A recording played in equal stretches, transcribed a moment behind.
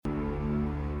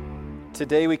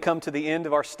Today we come to the end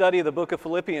of our study of the book of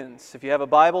Philippians. If you have a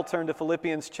Bible, turn to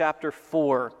Philippians chapter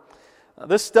 4.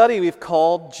 This study we've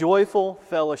called Joyful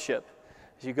Fellowship.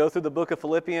 As you go through the book of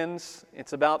Philippians,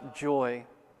 it's about joy.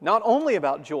 Not only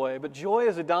about joy, but joy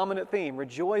is a dominant theme.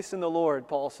 Rejoice in the Lord,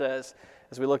 Paul says,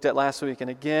 as we looked at last week. And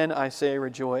again, I say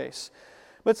rejoice.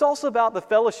 But it's also about the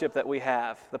fellowship that we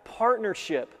have, the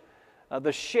partnership,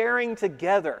 the sharing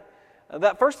together.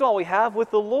 That first of all we have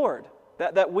with the Lord.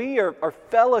 That we are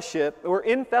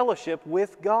in fellowship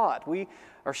with God. We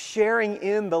are sharing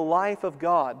in the life of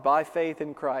God by faith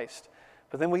in Christ.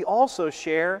 But then we also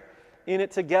share in it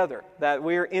together, that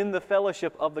we're in the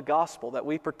fellowship of the gospel, that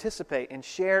we participate and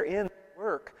share in the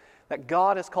work that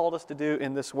God has called us to do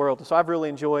in this world. And so I've really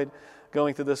enjoyed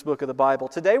going through this book of the Bible.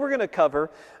 Today we're going to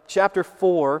cover chapter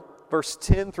 4, verse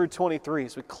 10 through 23,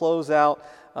 as we close out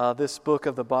this book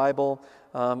of the Bible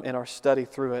in our study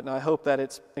through it. And I hope that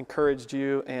it's encouraged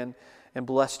you and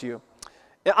blessed you.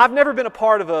 I've never been a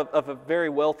part of a very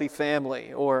wealthy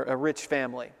family or a rich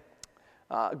family.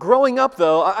 Growing up,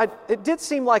 though, it did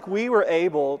seem like we were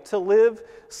able to live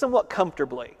somewhat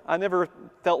comfortably. I never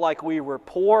felt like we were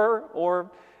poor or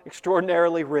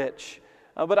extraordinarily rich.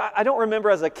 But I don't remember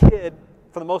as a kid,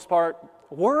 for the most part,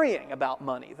 worrying about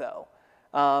money, though.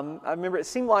 I remember it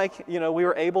seemed like, we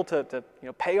were able to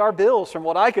pay our bills from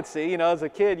what I could see. As a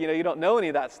kid, you don't know any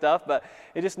of that stuff, but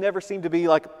it just never seemed to be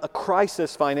like a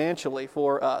crisis financially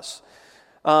for us.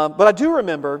 But I do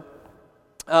remember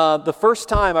the first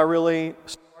time I really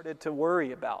started to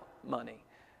worry about money.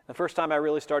 The first time I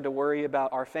really started to worry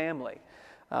about our family.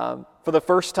 For the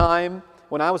first time,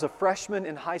 when I was a freshman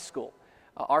in high school,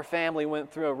 our family went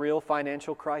through a real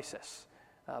financial crisis.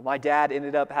 My dad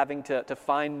ended up having to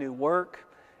find new work,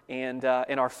 and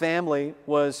our family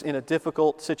was in a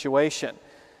difficult situation.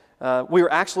 We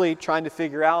were actually trying to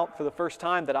figure out for the first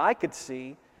time that I could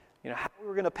see, how we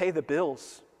were going to pay the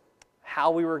bills,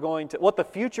 what the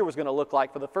future was going to look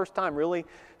like. For the first time, really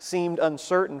seemed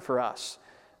uncertain for us.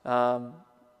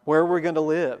 Where were we going to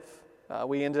live?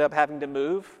 We ended up having to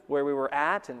move where we were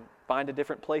at and find a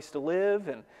different place to live,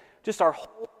 and just our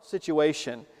whole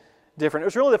situation different. It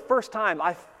was really the first time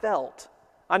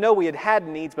I know we had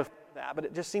needs before that, but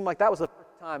it just seemed like that was the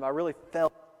first time I really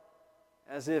felt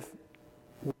as if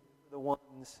we were the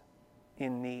ones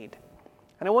in need.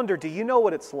 And I wonder, do you know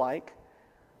what it's like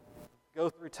to go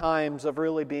through times of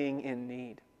really being in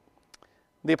need?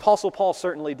 The Apostle Paul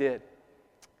certainly did.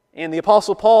 And the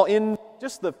Apostle Paul, in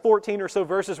just the 14 or so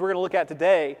verses we're going to look at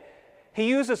today, he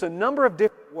uses a number of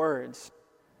different words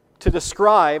to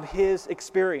describe his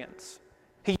experience.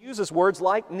 He uses words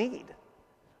like need,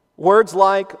 words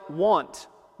like want,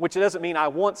 which doesn't mean I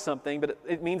want something, but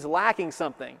it means lacking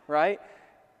something, right?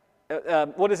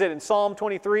 What is it? In Psalm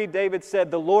 23, David said,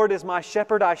 "The Lord is my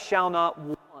shepherd, I shall not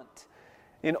want."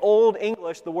 In Old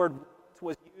English, the word want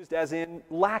was used as in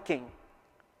lacking.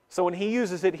 So when he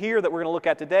uses it here that we're going to look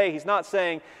at today, he's not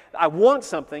saying, I want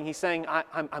something, he's saying,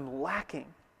 I'm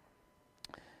lacking.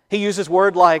 He uses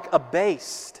word like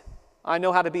abased. I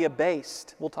know how to be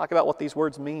abased. We'll talk about what these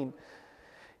words mean.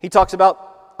 He talks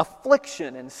about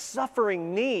affliction and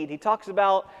suffering need. He talks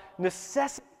about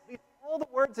necessity. All the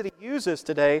words that he uses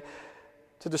today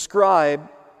to describe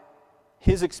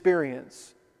his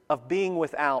experience of being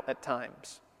without at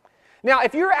times. Now,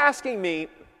 if you're asking me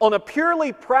on a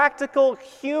purely practical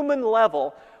human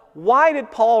level, why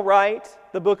did Paul write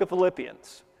the book of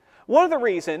Philippians? One of the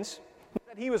reasons is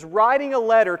that he was writing a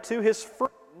letter to his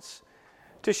friends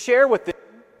to share with them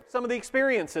some of the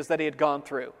experiences that he had gone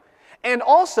through. And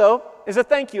also is a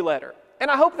thank you letter.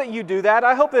 And I hope that you do that.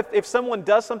 I hope if someone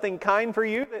does something kind for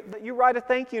you, that you write a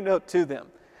thank you note to them.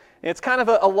 It's kind of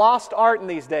a lost art in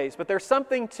these days, but there's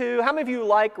something to, how many of you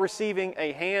like receiving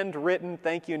a handwritten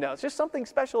thank you note? It's just something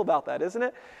special about that, isn't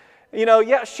it?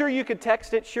 Yeah, sure you could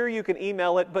text it, sure you can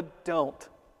email it, but don't.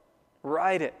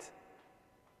 Write it.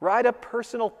 Write a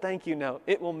personal thank you note.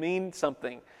 It will mean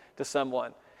something to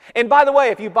someone. And by the way,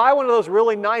 if you buy one of those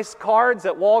really nice cards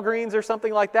at Walgreens or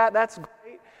something like that, that's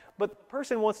great. But the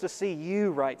person wants to see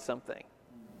you write something.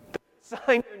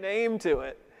 Sign your name to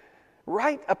it.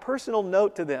 Write a personal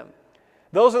note to them.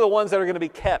 Those are the ones that are going to be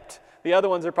kept. The other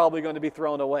ones are probably going to be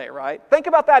thrown away, right? Think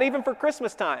about that even for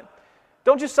Christmas time.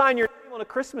 Don't just sign your name on a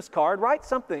Christmas card. Write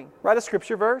something. Write a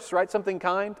scripture verse. Write something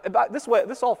kind. This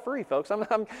is all free, folks.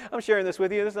 I'm sharing this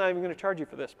with you. This is not even going to charge you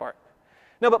for this part.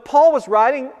 No, but Paul was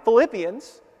writing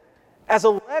Philippians as a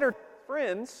letter to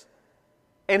friends,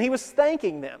 and he was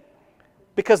thanking them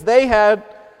because they had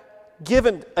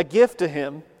given a gift to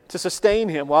him to sustain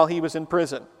him while he was in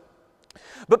prison.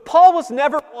 But Paul was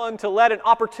never one to let an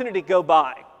opportunity go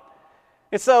by.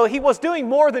 And so he was doing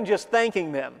more than just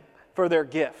thanking them for their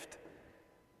gift.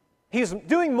 He's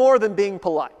doing more than being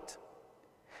polite.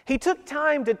 He took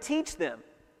time to teach them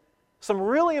some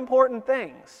really important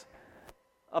things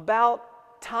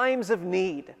about times of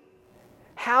need.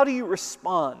 How do you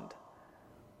respond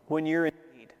when you're in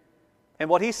need? And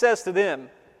what he says to them,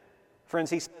 friends,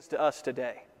 he says to us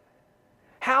today.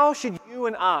 How should you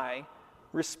and I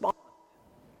respond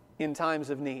in times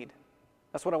of need?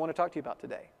 That's what I want to talk to you about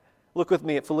today. Look with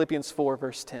me at Philippians 4,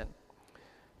 verse 10.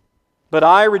 But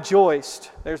I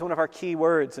rejoiced, there's one of our key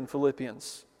words in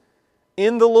Philippians,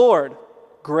 in the Lord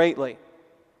greatly.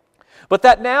 But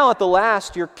that now at the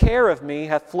last your care of me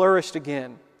hath flourished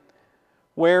again,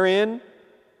 wherein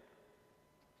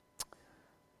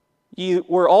you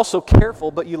were also careful,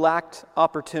 but you lacked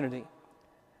opportunity.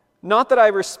 Not that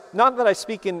I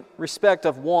speak in respect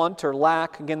of want or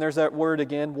lack. Again, there's that word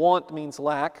again. Want means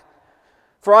lack.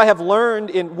 For I have learned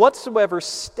in whatsoever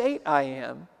state I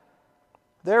am,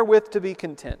 therewith to be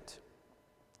content.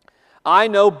 I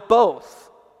know both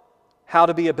how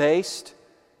to be abased,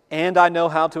 and I know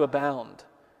how to abound.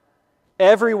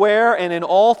 Everywhere and in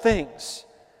all things,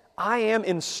 I am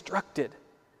instructed,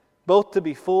 both to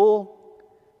be full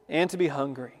and to be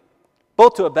hungry,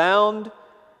 both to abound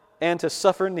and to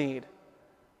suffer need.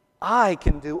 I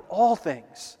can do all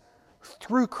things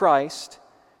through Christ,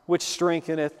 which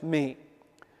strengtheneth me.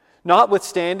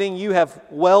 Notwithstanding, you have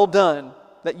well done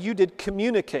that you did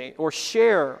communicate or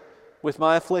share with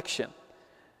my affliction.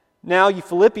 Now you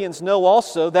Philippians know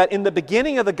also that in the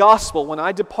beginning of the gospel, when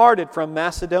I departed from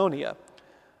Macedonia,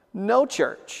 no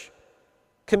church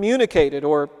communicated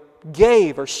or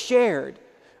gave or shared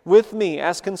with me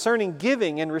as concerning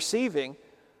giving and receiving,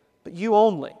 but you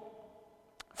only.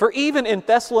 For even in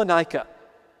Thessalonica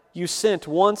you sent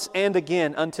once and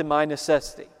again unto my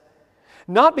necessity.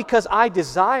 Not because I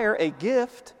desire a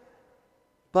gift,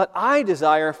 but I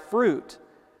desire fruit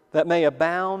that may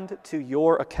abound to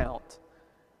your account.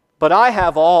 But I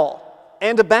have all,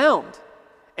 and abound,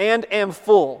 and am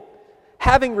full,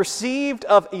 having received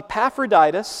of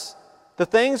Epaphroditus the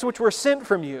things which were sent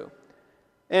from you,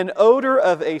 an odor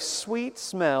of a sweet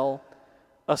smell,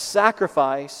 a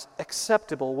sacrifice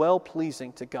acceptable,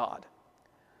 well-pleasing to God.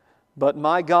 But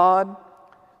my God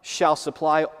shall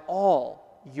supply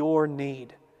all your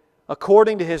need,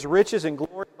 according to His riches and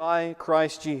glory by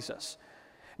Christ Jesus.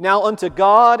 Now unto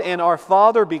God and our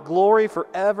Father be glory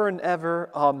forever and ever.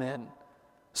 Amen.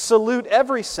 Salute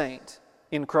every saint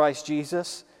in Christ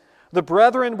Jesus. The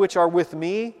brethren which are with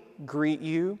me greet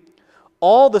you.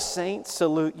 All the saints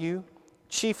salute you,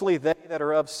 chiefly they that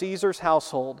are of Caesar's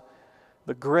household.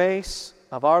 The grace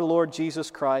of our Lord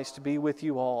Jesus Christ be with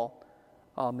you all.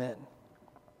 Amen.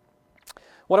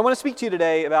 What I want to speak to you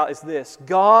today about is this.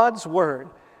 God's Word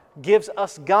gives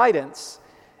us guidance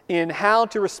in how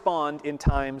to respond in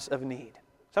times of need.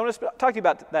 So I want to talk to you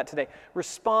about that today.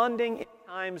 Responding in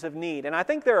times of need. And I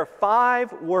think there are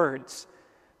 5 words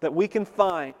that we can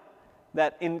find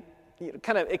that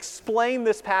kind of explain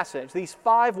this passage. These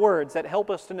 5 words that help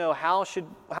us to know how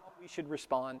we should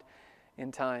respond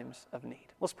in times of need.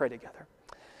 Let's pray together.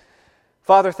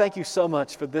 Father, thank you so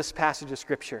much for this passage of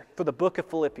Scripture, for the book of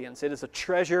Philippians. It is a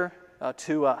treasure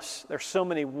to us. There's so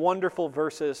many wonderful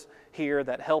verses here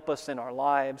that help us in our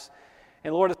lives.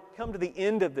 And Lord, as we come to the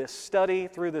end of this study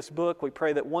through this book, we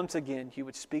pray that once again you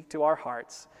would speak to our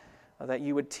hearts, that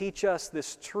you would teach us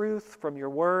this truth from your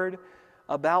word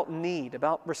about need,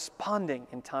 about responding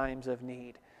in times of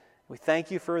need. We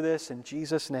thank you for this in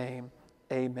Jesus' name.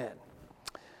 Amen.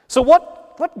 So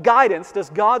what guidance does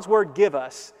God's word give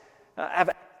us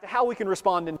how we can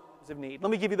respond in times of need?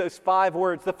 Let me give you those 5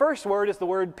 words. The first word is the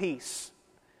word peace.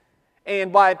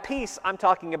 And by peace, I'm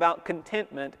talking about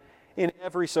contentment in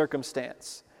every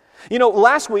circumstance. You know,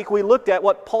 last week we looked at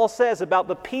what Paul says about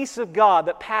the peace of God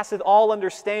that passeth all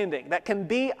understanding, that can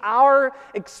be our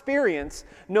experience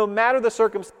no matter the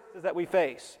circumstances that we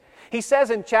face. He says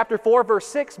in chapter 4, verse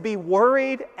 6, be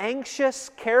worried,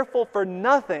 anxious, careful for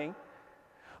nothing,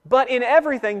 but in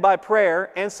everything by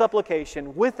prayer and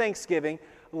supplication with thanksgiving,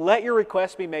 let your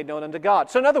requests be made known unto God.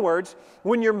 So in other words,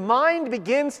 when your mind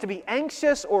begins to be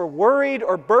anxious or worried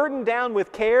or burdened down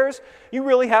with cares, you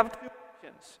really have 2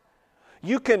 options.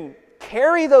 You can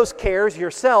carry those cares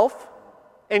yourself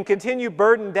and continue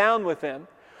burdened down with them,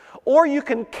 or you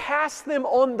can cast them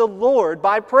on the Lord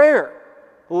by prayer.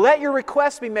 Let your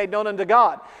requests be made known unto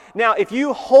God. Now, if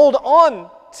you hold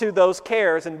on to those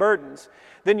cares and burdens,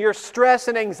 then your stress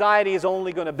and anxiety is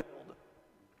only going to build.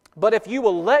 But if you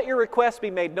will let your requests be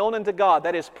made known unto God,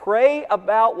 that is, pray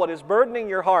about what is burdening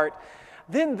your heart,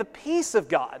 then the peace of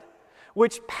God,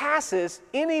 which passes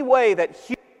any way that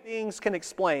human beings can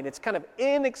explain, it's kind of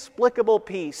inexplicable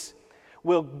peace,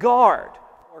 will guard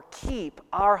or keep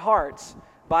our hearts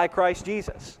by Christ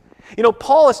Jesus. You know,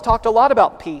 Paul has talked a lot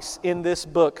about peace in this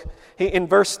book. In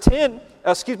verse 10,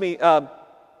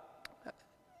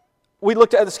 we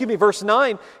looked at, verse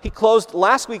 9, he closed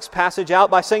last week's passage out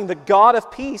by saying, the God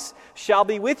of peace shall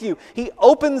be with you. He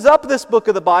opens up this book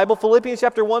of the Bible, Philippians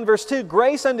chapter 1, verse 2,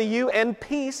 grace unto you and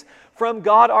peace from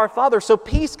God our Father. So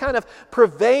peace kind of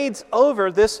pervades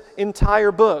over this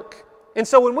entire book. And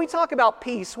so when we talk about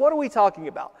peace, what are we talking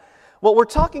about? Well, we're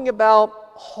talking about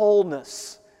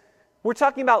wholeness. We're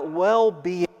talking about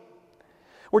well-being.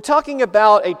 We're talking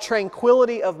about a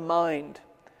tranquility of mind.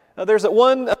 Now, there's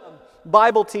one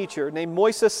Bible teacher named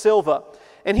Moises Silva,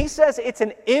 and he says it's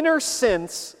an inner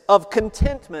sense of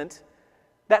contentment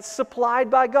that's supplied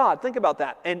by God. Think about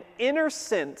that. An inner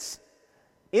sense,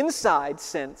 inside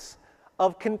sense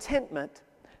of contentment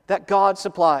that God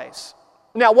supplies.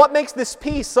 Now, what makes this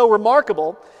peace so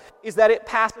remarkable is that it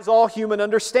passes all human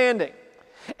understanding.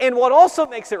 And what also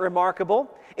makes it remarkable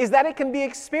is that it can be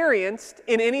experienced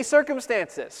in any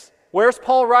circumstances. Where's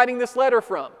Paul writing this letter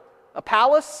from? A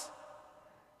palace?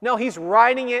 No, he's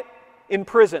writing it in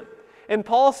prison. And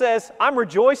Paul says, I'm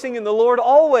rejoicing in the Lord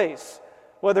always,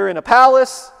 whether in a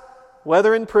palace,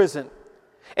 whether in prison.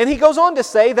 And he goes on to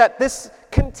say that this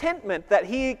contentment that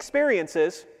he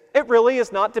experiences, it really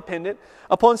is not dependent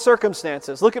upon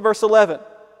circumstances. Look at verse 11.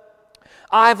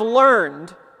 I've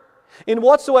learned in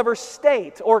whatsoever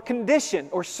state or condition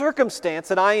or circumstance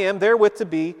that I am therewith to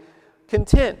be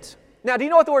content. Now, do you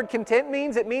know what the word content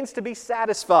means? It means to be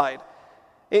satisfied.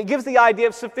 It gives the idea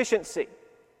of sufficiency,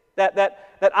 that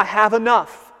I have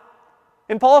enough.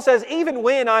 And Paul says, even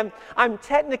when I'm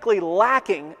technically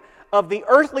lacking of the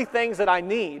earthly things that I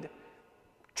need,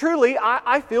 truly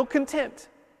I feel content.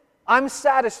 I'm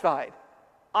satisfied.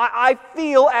 I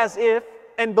feel as if,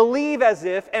 and believe as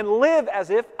if, and live as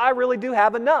if I really do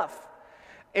have enough.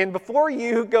 And before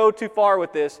you go too far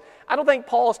with this, I don't think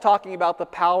Paul is talking about the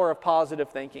power of positive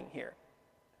thinking here.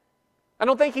 I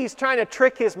don't think he's trying to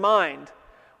trick his mind.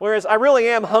 Whereas I really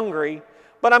am hungry,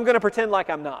 but I'm going to pretend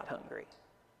like I'm not hungry.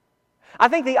 I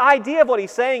think the idea of what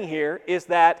he's saying here is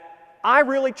that I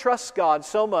really trust God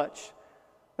so much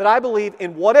that I believe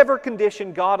in whatever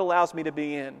condition God allows me to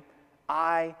be in,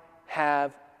 I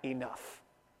have enough.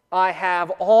 I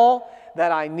have all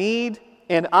that I need,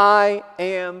 and I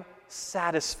am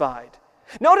satisfied.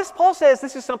 Notice Paul says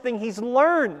this is something he's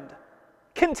learned.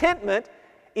 Contentment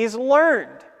is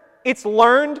learned. It's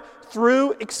learned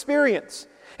through experience.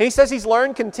 And he says he's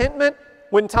learned contentment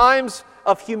when times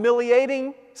of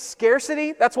humiliating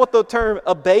scarcity. That's what the term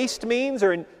abased means,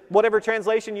 or in whatever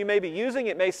translation you may be using,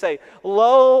 it may say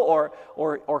low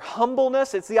or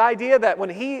humbleness. It's the idea that when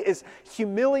he is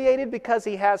humiliated because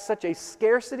he has such a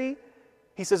scarcity,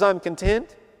 he says, I'm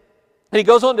content. And he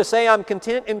goes on to say, I'm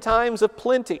content in times of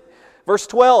plenty. Verse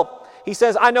 12, he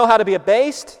says, I know how to be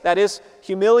abased, that is,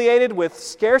 humiliated with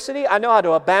scarcity. I know how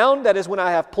to abound, that is, when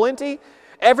I have plenty.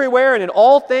 Everywhere and in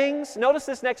all things. Notice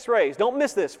this next phrase. Don't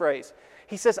miss this phrase.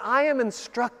 He says, I am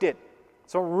instructed.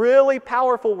 It's a really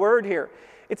powerful word here.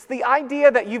 It's the idea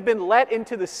that you've been let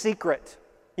into the secret.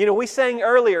 You know, we sang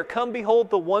earlier, come behold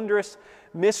the wondrous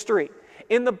mystery.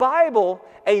 In the Bible,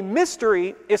 a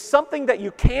mystery is something that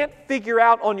you can't figure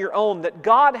out on your own, that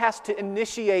God has to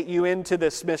initiate you into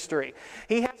this mystery.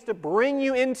 He has to bring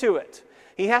you into it.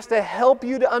 He has to help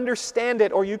you to understand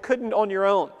it, or you couldn't on your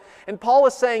own. And Paul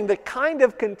is saying the kind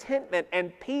of contentment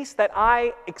and peace that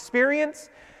I experience,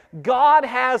 God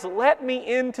has let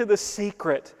me into the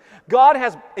secret. God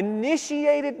has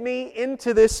initiated me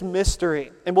into this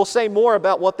mystery. And we'll say more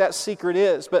about what that secret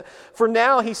is. But for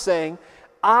now, he's saying,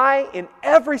 I, in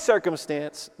every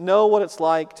circumstance, know what it's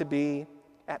like to be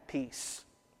at peace.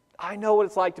 I know what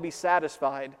it's like to be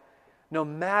satisfied, no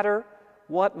matter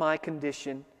what my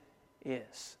condition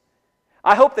is.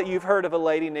 I hope that you've heard of a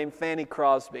lady named Fanny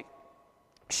Crosby.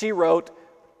 She wrote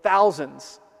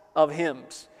thousands of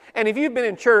hymns. And if you've been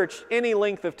in church any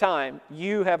length of time,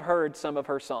 you have heard some of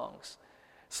her songs.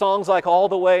 Songs like All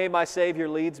the Way My Savior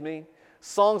Leads Me.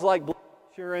 Songs like Blessed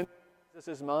Assurance, Jesus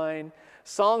is Mine.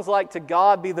 Songs like To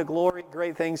God Be the Glory,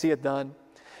 Great Things He Had Done.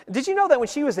 Did you know that when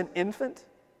she was an infant,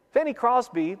 Fanny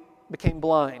Crosby became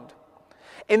blind?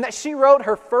 And that she wrote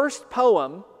her first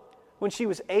poem when she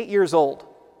was 8 years old.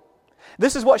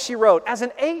 This is what she wrote as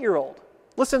an 8-year-old.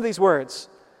 Listen to these words.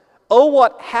 Oh,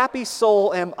 what happy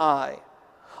soul am I!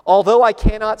 Although I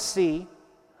cannot see,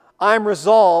 I am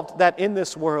resolved that in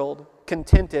this world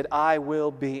contented I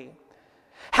will be.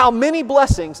 How many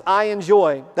blessings I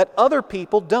enjoy that other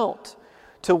people don't.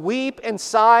 To weep and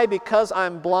sigh because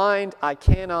I'm blind, I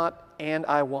cannot and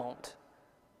I won't.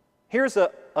 Here's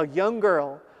a young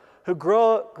girl who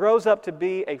grows up to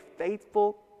be a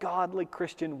faithful, godly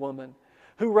Christian woman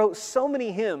who wrote so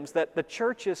many hymns that the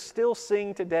churches still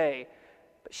sing today.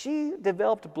 But she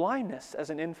developed blindness as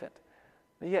an infant,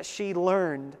 but yet she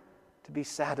learned to be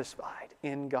satisfied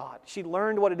in God. She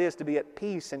learned what it is to be at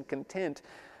peace and content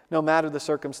no matter the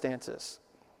circumstances.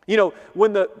 You know,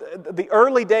 when the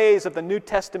early days of the New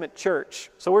Testament church,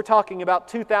 so we're talking about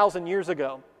 2,000 years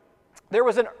ago, there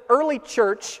was an early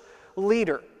church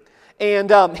leader.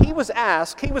 And he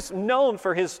was known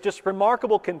for his just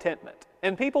remarkable contentment.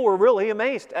 And people were really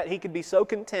amazed that he could be so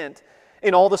content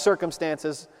in all the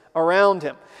circumstances around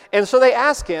him. And so they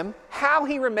asked him how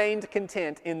he remained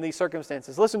content in these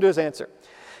circumstances. Listen to his answer.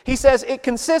 He says, "It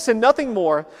consists in nothing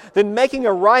more than making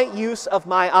a right use of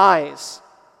my eyes.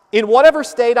 In whatever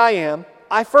state I am,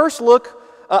 I first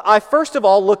of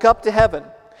all look up to heaven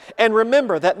and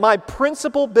remember that my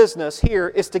principal business here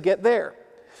is to get there.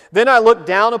 Then I look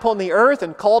down upon the earth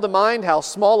and call to mind how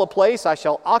small a place I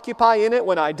shall occupy in it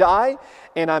when I die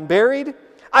and I'm buried.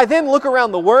 I then look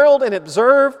around the world and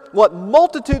observe what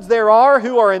multitudes there are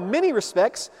who are in many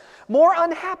respects more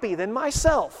unhappy than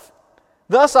myself.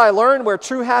 Thus I learn where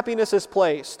true happiness is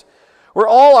placed, where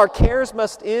all our cares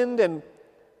must end and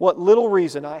what little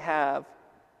reason I have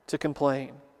to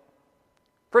complain."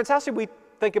 Friends, how should we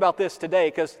think about this today?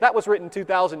 Because that was written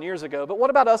 2,000 years ago. But what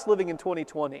about us living in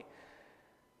 2020?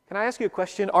 Can I ask you a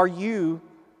question? Are you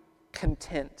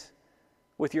content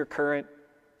with your current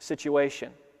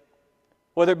situation?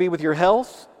 Whether it be with your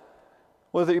health,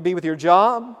 whether it be with your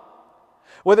job,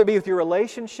 whether it be with your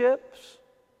relationships.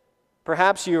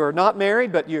 Perhaps you are not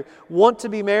married, but you want to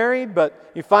be married,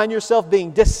 but you find yourself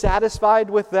being dissatisfied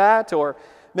with that, or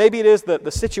maybe it is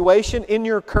the situation in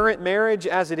your current marriage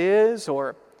as it is,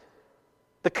 or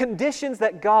the conditions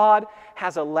that God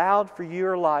has allowed for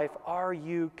your life. Are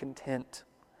you content?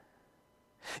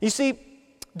 You see,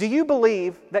 do you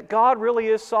believe that God really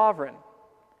is sovereign?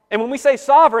 And when we say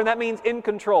sovereign, that means in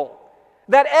control.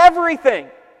 That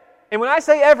everything, and when I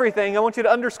say everything, I want you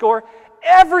to underscore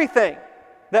everything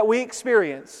that we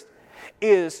experience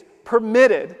is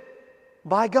permitted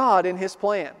by God in His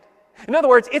plan. In other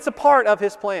words, it's a part of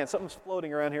His plan. Something's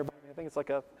floating around here. I think it's like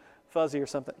a fuzzy or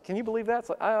something. Can you believe that? It's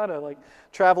like, I ought to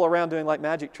travel around doing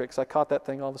magic tricks. I caught that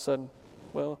thing all of a sudden.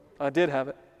 Well, I did have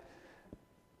it.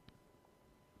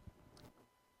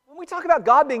 When we talk about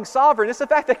God being sovereign, it's the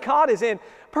fact that God is in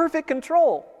perfect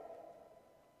control.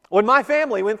 When my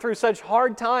family went through such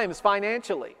hard times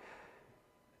financially,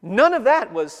 none of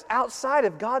that was outside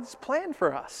of God's plan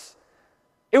for us.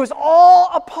 It was all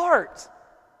a part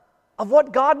of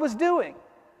what God was doing.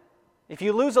 If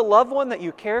you lose a loved one that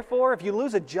you care for, if you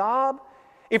lose a job,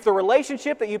 if the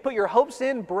relationship that you put your hopes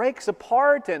in breaks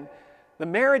apart and the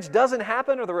marriage doesn't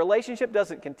happen or the relationship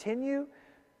doesn't continue,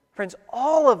 friends,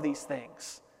 all of these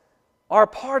things are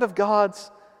part of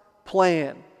God's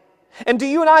plan. And do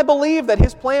you and I believe that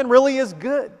His plan really is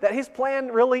good, that His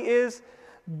plan really is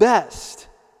best?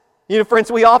 You know,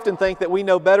 friends, we often think that we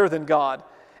know better than God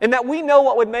and that we know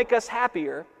what would make us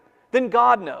happier than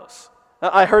God knows.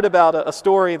 I heard about a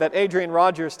story that Adrian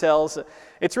Rogers tells.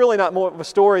 It's really not more of a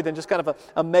story than just kind of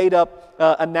a made-up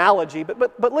analogy,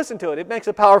 but listen to it. It makes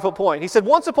a powerful point. He said,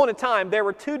 once upon a time, there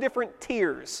were two different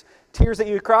tears that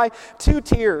you cry, two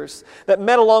tears that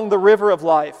met along the river of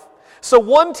life. So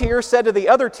one tear said to the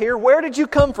other tear, "Where did you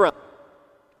come from?"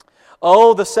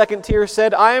 "Oh," the second tear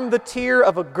said, "I am the tear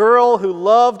of a girl who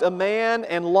loved a man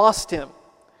and lost him."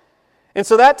 And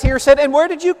so that tear said, "And where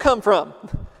did you come from?"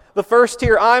 The first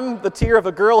tear, "I'm the tear of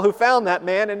a girl who found that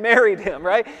man and married him,"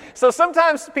 right? So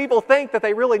sometimes people think that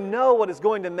they really know what is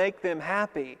going to make them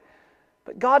happy.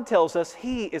 But God tells us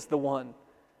He is the one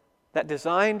that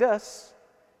designed us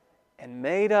and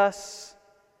made us,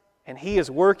 and He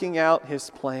is working out His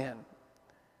plan.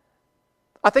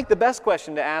 I think the best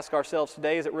question to ask ourselves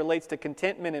today as it relates to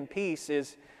contentment and peace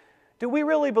is, do we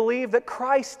really believe that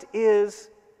Christ is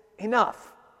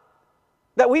enough?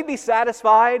 That we'd be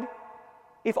satisfied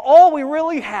if all we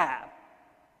really have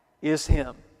is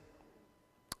Him?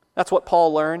 That's what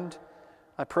Paul learned.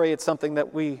 I pray it's something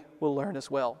that we will learn as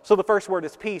well. So the first word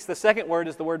is peace. The second word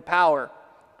is the word power.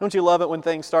 Don't you love it when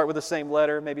things start with the same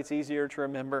letter? Maybe it's easier to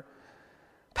remember.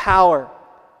 Power.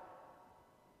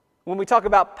 When we talk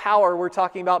about power, we're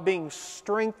talking about being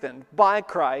strengthened by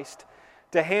Christ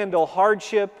to handle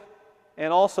hardship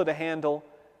and also to handle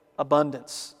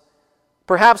abundance.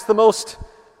 Perhaps the most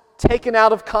taken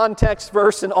out of context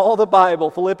verse in all the Bible,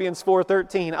 Philippians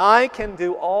 4:13. "I can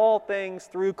do all things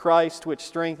through Christ which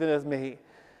strengtheneth me."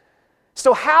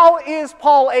 So how is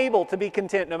Paul able to be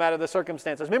content no matter the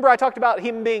circumstances? Remember I talked about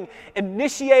him being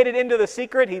initiated into the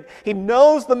secret. He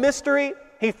knows the mystery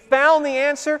He found the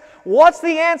answer. What's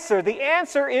the answer? The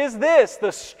answer is this: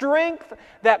 the strength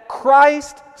that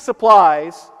Christ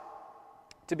supplies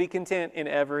to be content in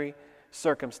every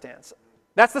circumstance.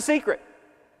 That's the secret.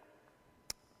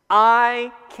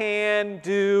 I can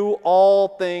do all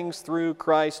things through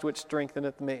Christ which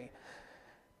strengtheneth me.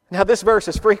 Now, this verse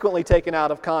is frequently taken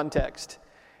out of context.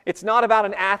 It's not about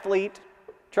an athlete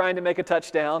trying to make a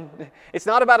touchdown. It's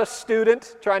not about a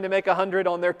student trying to make 100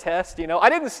 on their test. I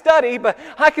didn't study, but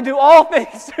I can do all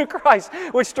things through Christ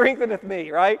which strengtheneth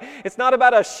me, right? It's not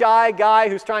about a shy guy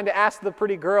who's trying to ask the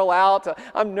pretty girl out.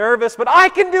 I'm nervous, but I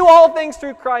can do all things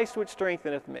through Christ which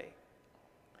strengtheneth me.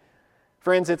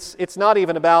 Friends, it's not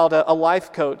even about a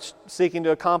life coach seeking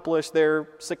to accomplish their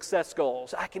success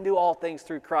goals. I can do all things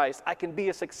through Christ. I can be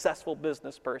a successful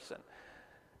business person.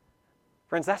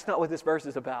 Friends, that's not what this verse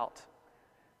is about.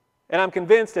 And I'm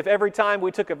convinced if every time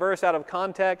we took a verse out of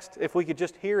context, if we could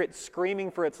just hear it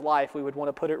screaming for its life, we would want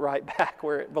to put it right back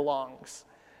where it belongs.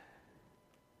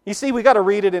 You see, we got to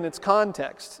read it in its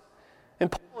context. And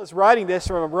Paul is writing this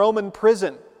from a Roman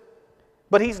prison.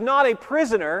 But he's not a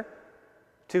prisoner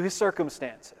to his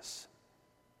circumstances.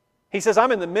 He says,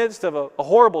 I'm in the midst of a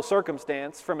horrible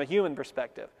circumstance from a human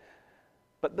perspective.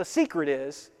 But the secret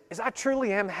is I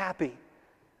truly am happy.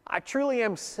 I truly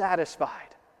am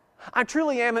satisfied. I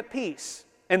truly am at peace.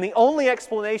 And the only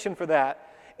explanation for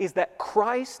that is that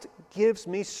Christ gives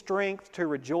me strength to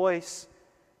rejoice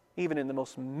even in the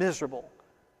most miserable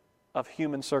of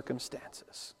human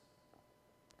circumstances.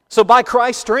 So by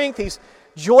Christ's strength, he's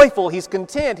joyful, he's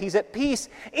content, he's at peace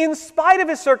in spite of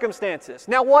his circumstances.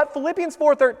 Now, what Philippians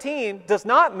 4:13 does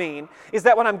not mean is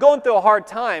that when I'm going through a hard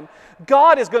time,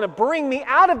 God is going to bring me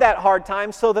out of that hard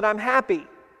time so that I'm happy.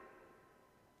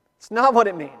 It's not what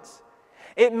it means.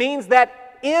 It means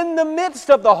that in the midst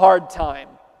of the hard time,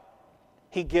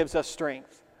 he gives us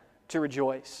strength to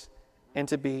rejoice and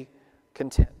to be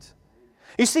content.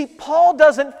 You see, Paul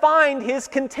doesn't find his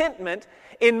contentment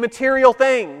in material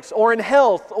things or in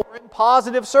health or in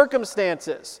positive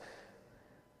circumstances.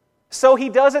 So he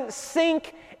doesn't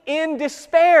sink in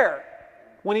despair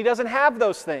when he doesn't have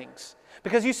those things.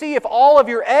 Because you see, if all of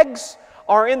your eggs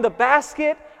are in the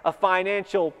basket of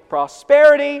financial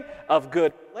prosperity, of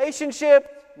good relationships,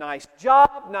 nice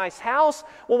job, nice house,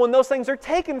 well, when those things are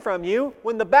taken from you,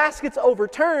 when the basket's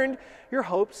overturned, your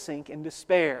hopes sink in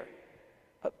despair.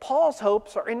 But Paul's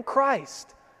hopes are in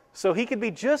Christ. So he could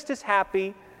be just as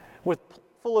happy with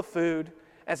full of food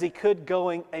as he could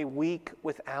going a week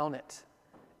without it.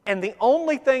 And the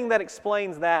only thing that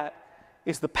explains that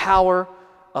is the power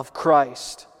of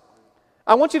Christ.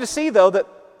 I want you to see, though, that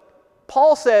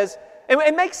Paul says, and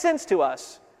it makes sense to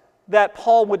us that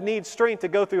Paul would need strength to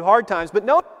go through hard times, but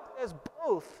notice he says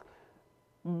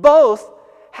both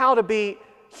how to be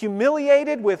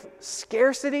humiliated with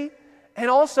scarcity, and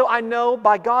also I know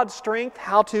by God's strength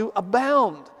how to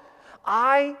abound.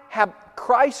 I have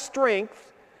Christ's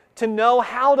strength to know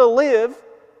how to live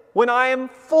when I am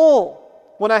full,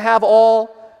 when I have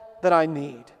all that I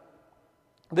need.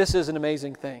 This is an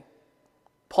amazing thing.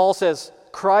 Paul says,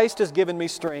 Christ has given me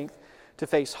strength to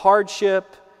face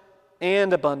hardship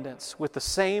and abundance with the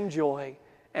same joy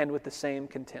and with the same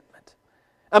contentment.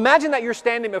 Imagine that you're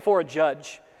standing before a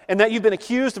judge and that you've been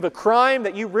accused of a crime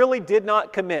that you really did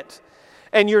not commit,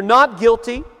 and you're not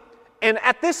guilty, and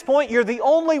at this point you're the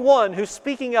only one who's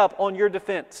speaking up on your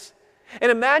defense.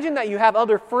 And imagine that you have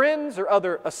other friends or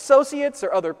other associates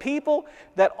or other people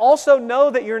that also know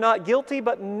that you're not guilty,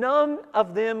 but none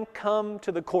of them come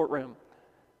to the courtroom.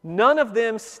 None of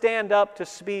them stand up to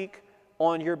speak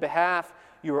on your behalf.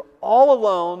 You're all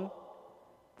alone,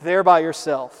 there by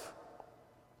yourself.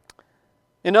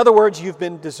 In other words, you've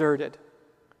been deserted.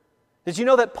 Did you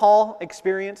know that Paul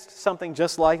experienced something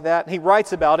just like that? He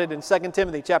writes about it in 2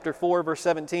 Timothy chapter 4, verse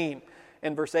 17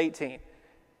 and verse 18.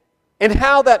 And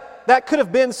how that could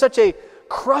have been such a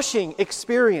crushing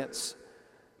experience.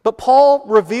 But Paul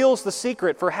reveals the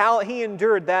secret for how he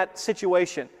endured that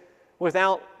situation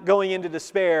without going into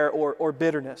despair or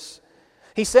bitterness.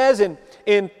 He says in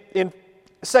 2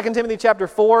 Timothy chapter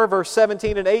 4, verse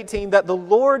 17 and 18, that the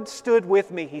Lord stood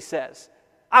with me, he says.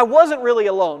 I wasn't really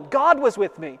alone. God was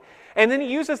with me. And then he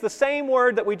uses the same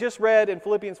word that we just read in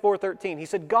Philippians 4:13. He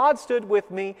said, God stood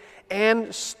with me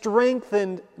and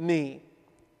strengthened me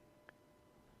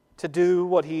to do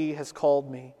what he has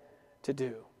called me to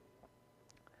do.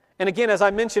 And again, as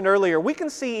I mentioned earlier, we can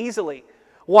see easily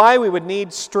why we would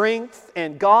need strength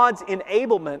and God's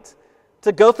enablement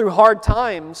to go through hard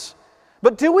times.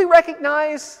 But do we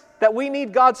recognize that we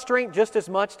need God's strength just as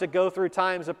much to go through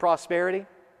times of prosperity?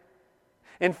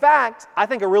 In fact, I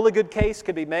think a really good case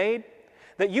could be made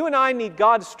that you and I need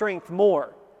God's strength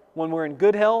more when we're in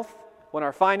good health, when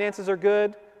our finances are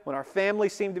good, when our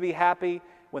families seem to be happy,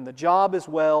 when the job is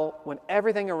well, when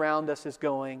everything around us is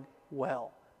going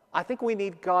well. I think we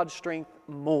need God's strength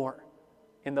more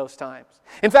in those times.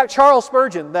 In fact, Charles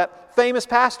Spurgeon, that famous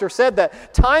pastor, said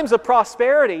that times of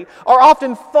prosperity are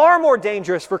often far more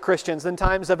dangerous for Christians than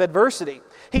times of adversity.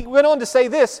 He went on to say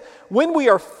this: when we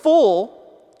are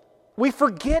full, we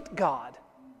forget God,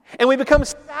 and we become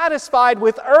satisfied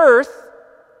with earth,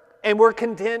 and we're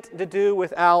content to do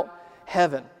without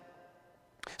heaven.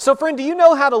 So friend, do you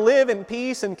know how to live in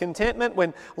peace and contentment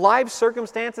when life's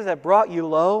circumstances have brought you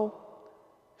low?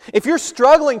 If you're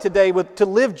struggling today to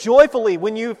live joyfully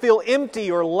when you feel empty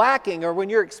or lacking, or when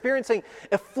you're experiencing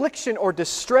affliction or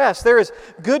distress, there is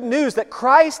good news that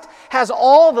Christ has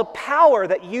all the power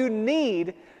that you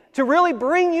need to really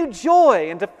bring you joy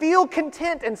and to feel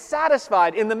content and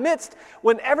satisfied in the midst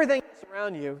when everything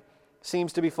around you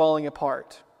seems to be falling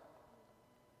apart.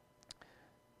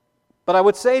 But I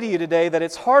would say to you today that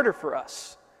it's harder for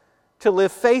us to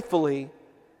live faithfully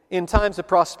in times of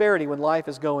prosperity when life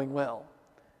is going well.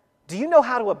 Do you know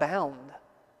how to abound?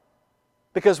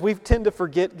 Because we tend to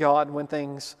forget God when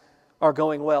things are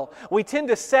going well. We tend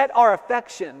to set our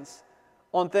affections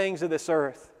on things of this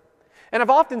earth. And I've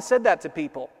often said that to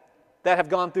people that have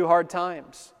gone through hard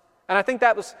times. And I think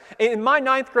that was, in my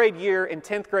 9th grade year and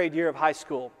 10th grade year of high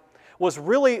school, was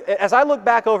really, as I look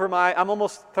back over I'm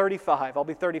almost 35. I'll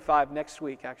be 35 next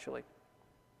week, actually.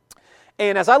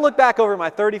 And as I look back over my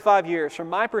 35 years, from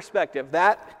my perspective,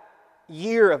 that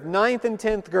year of 9th and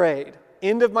 10th grade,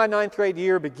 end of my 9th grade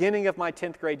year, beginning of my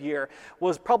 10th grade year,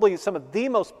 was probably some of the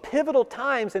most pivotal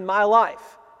times in my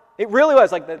life. It really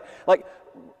was like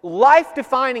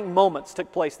life-defining moments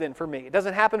took place then for me. It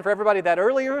doesn't happen for everybody that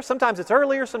earlier. Sometimes it's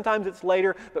earlier, sometimes it's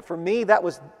later. But for me, that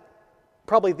was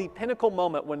probably the pinnacle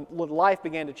moment when life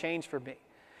began to change for me.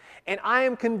 And I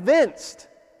am convinced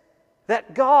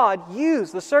that God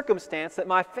used the circumstance that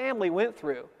my family went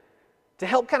through to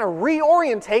help kind of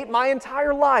reorientate my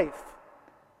entire life.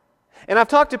 And I've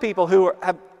talked to people who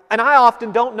have, and I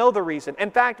often don't know the reason.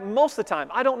 In fact, most of the time,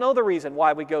 I don't know the reason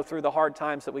why we go through the hard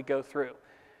times that we go through.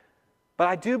 But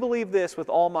I do believe this with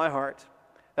all my heart,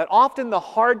 that often the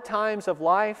hard times of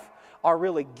life are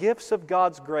really gifts of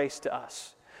God's grace to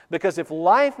us. Because if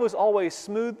life was always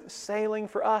smooth sailing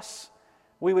for us,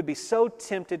 we would be so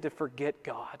tempted to forget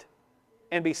God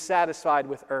and be satisfied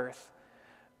with earth.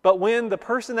 But when the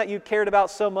person that you cared about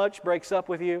so much breaks up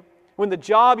with you, when the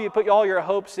job you put all your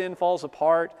hopes in falls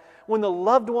apart, when the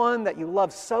loved one that you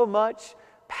love so much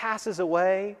passes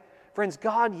away, friends,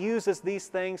 God uses these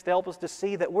things to help us to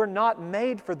see that we're not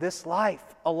made for this life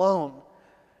alone.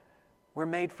 We're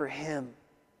made for Him,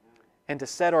 and to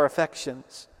set our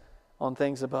affections on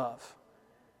things above.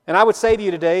 And I would say to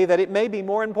you today that it may be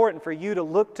more important for you to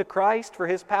look to Christ for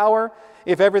His power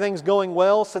if everything's going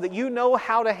well, so that you know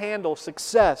how to handle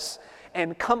success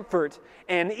and comfort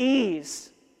and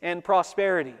ease and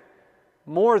prosperity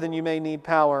more than you may need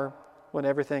power when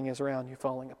everything is around you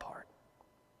falling apart.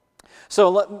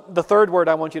 So the third word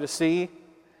I want you to see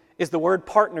is the word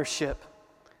partnership.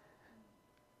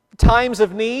 Times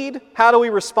of need, how do we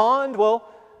respond? Well,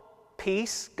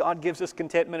 peace. God gives us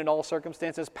contentment in all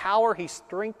circumstances. Power, He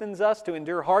strengthens us to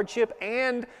endure hardship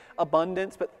and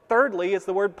abundance. But thirdly is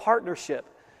the word partnership,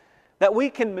 that we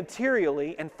can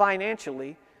materially and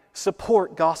financially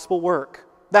support gospel work.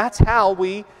 That's how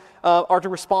we are to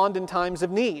respond in times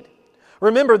of need.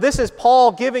 Remember, this is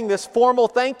Paul giving this formal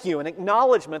thank you, an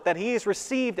acknowledgement that he has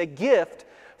received a gift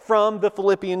from the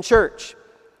Philippian church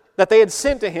that they had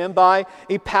sent to him by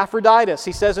Epaphroditus.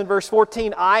 He says in verse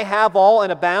 14, I have all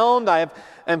and abound. I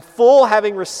am full,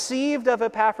 having received of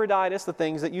Epaphroditus the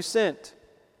things that you sent.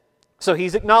 So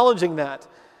he's acknowledging that.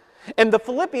 And the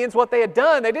Philippians, what they had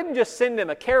done, they didn't just send him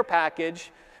a care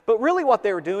package, but really what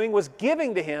they were doing was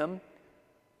giving to him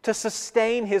to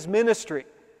sustain his ministry,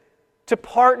 to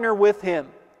partner with him.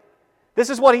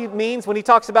 This is what he means when he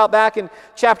talks about back in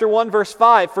chapter 1, verse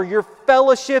 5, for your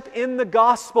fellowship in the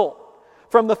gospel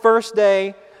from the first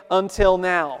day until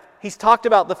now. He's talked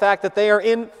about the fact that they are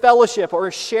in fellowship or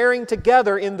sharing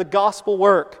together in the gospel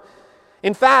work.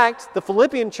 In fact, the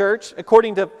Philippian church,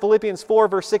 according to Philippians 4,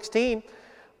 verse 15,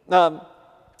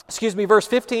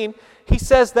 he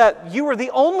says that you were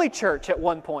the only church at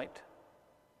one point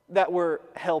that were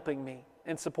helping me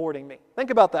and supporting me. Think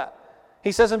about that.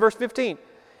 He says in verse 15,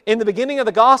 in the beginning of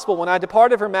the gospel, when I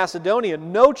departed from Macedonia,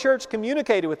 no church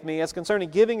communicated with me as concerning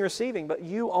giving or receiving, but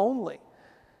you only.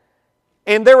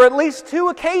 And there were at least 2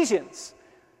 occasions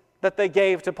that they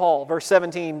gave to Paul. Verse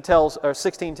 16 tells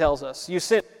us, you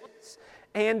sent once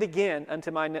and again unto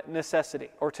my necessity,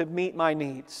 or to meet my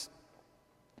needs.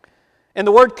 And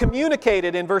the word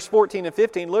communicated in verse 14 and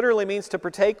 15 literally means to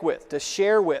partake with, to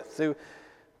share with, to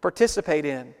participate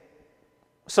in.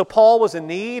 So Paul was in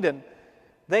need, and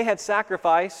they had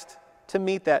sacrificed to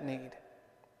meet that need.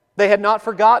 They had not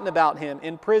forgotten about him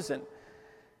in prison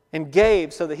and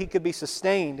gave so that he could be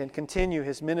sustained and continue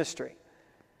his ministry.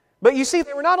 But you see,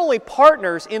 they were not only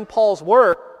partners in Paul's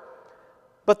work,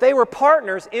 but they were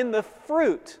partners in the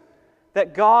fruit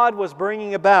that God was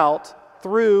bringing about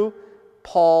through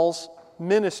Paul's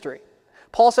ministry.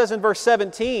 Paul says in verse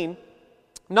 17,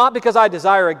 "Not because I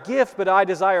desire a gift, but I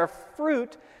desire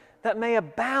fruit that may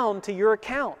abound to your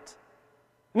account."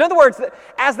 In other words,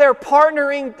 as they're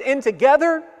partnering in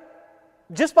together,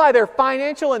 just by their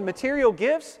financial and material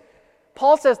gifts,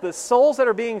 Paul says the souls that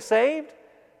are being saved,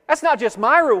 that's not just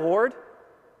my reward,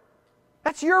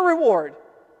 that's your reward.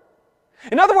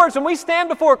 In other words, when we stand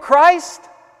before Christ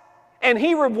and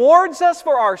He rewards us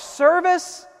for our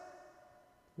service,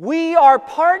 we are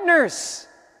partners.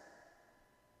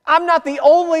 I'm not the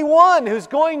only one who's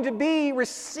going to be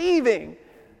receiving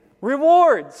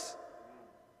rewards.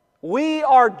 We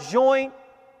are joint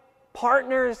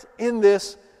partners in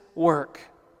this work.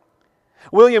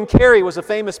 William Carey was a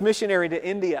famous missionary to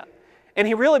India, and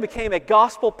he really became a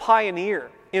gospel pioneer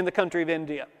in the country of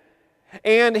India.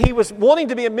 And he was wanting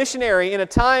to be a missionary in a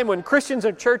time when Christians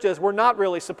and churches were not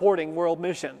really supporting world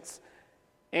missions.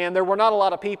 And there were not a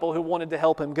lot of people who wanted to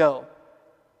help him go.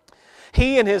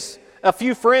 He and a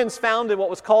few friends founded what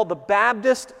was called the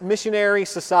Baptist Missionary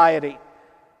Society.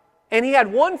 And he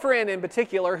had one friend in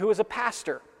particular who was a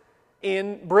pastor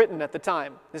in Britain at the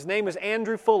time. His name was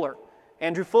Andrew Fuller.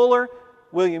 Andrew Fuller,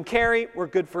 William Carey were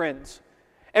good friends.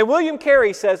 And William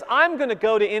Carey says, "I'm going to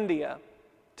go to India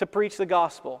to preach the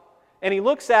gospel." And he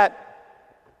looks at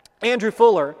Andrew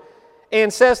Fuller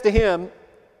and says to him,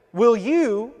 "Will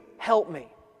you help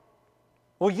me?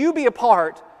 Will you be a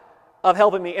part of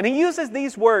helping me?" And he uses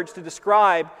these words to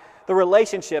describe the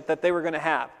relationship that they were going to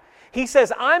have. He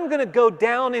says, "I'm going to go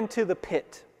down into the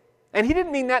pit." And he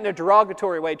didn't mean that in a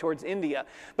derogatory way towards India,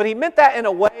 but he meant that in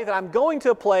a way that I'm going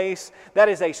to a place that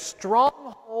is a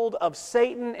stronghold of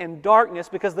Satan and darkness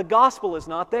because the gospel is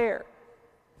not there.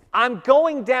 I'm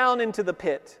going down into the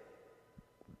pit.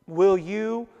 Will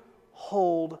you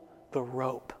hold the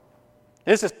rope?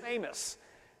 And this is famous.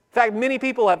 In fact, many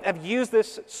people have used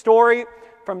this story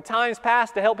from times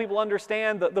past to help people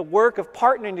understand the work of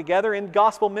partnering together in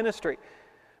gospel ministry.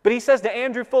 But he says to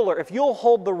Andrew Fuller, "If you'll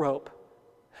hold the rope,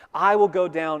 I will go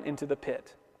down into the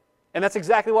pit." And that's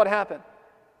exactly what happened.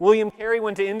 William Carey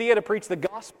went to India to preach the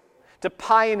gospel, to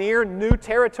pioneer new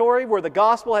territory where the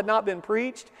gospel had not been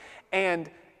preached. And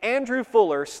Andrew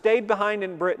Fuller stayed behind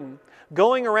in Britain,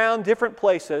 going around different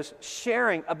places,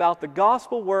 sharing about the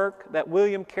gospel work that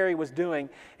William Carey was doing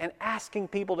and asking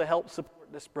people to help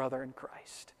support this brother in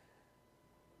Christ.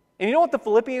 And you know what the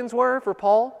Philippians were for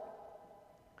Paul?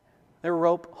 They're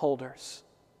rope holders.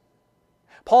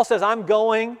 Paul says, "I'm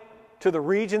going to the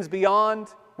regions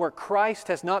beyond where Christ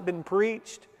has not been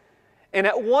preached." And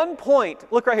at one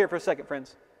point, look right here for a second,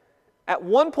 friends. At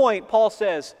one point, Paul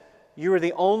says, "You are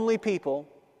the only people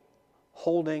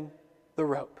holding the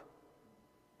rope.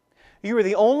 You are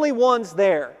the only ones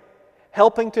there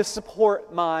helping to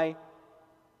support my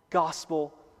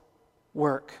gospel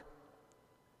work."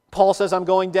 Paul says, "I'm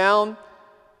going down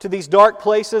to these dark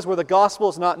places where the gospel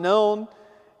is not known.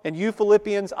 And you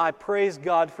Philippians, I praise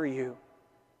God for you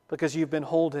because you've been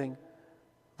holding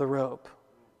the rope."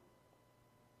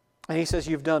 And he says,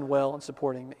 "You've done well in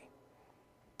supporting me."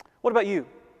 What about you?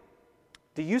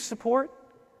 Do you support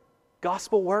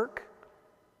gospel work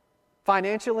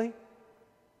financially?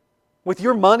 With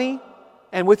your money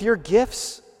and with your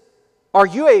gifts? Are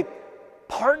you a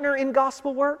partner in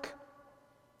gospel work?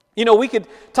 You know, we could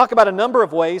talk about a number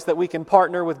of ways that we can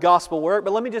partner with gospel work,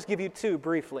 but let me just give you two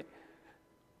briefly.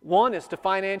 One is to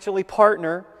financially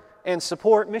partner and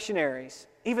support missionaries,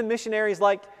 even missionaries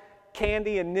like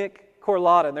Candy and Nick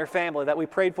Corlata and their family that we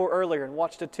prayed for earlier and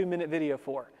watched a 2-minute video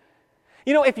for.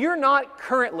 You know, if you're not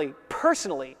currently,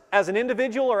 personally, as an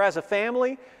individual or as a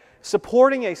family,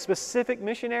 supporting a specific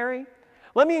missionary,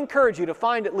 let me encourage you to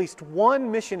find at least one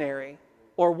missionary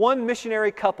or one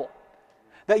missionary couple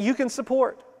that you can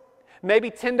support.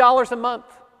 Maybe $10 a month,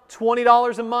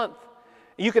 $20 a month.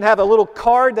 You can have a little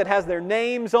card that has their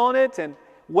names on it and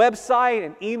website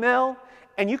and email,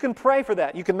 and you can pray for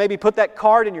that. You can maybe put that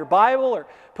card in your Bible or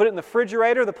put it in the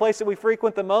refrigerator, the place that we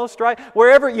frequent the most, right?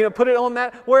 Wherever, put it on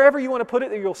that, wherever you want to put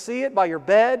it, you'll see it by your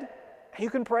bed. You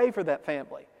can pray for that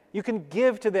family. You can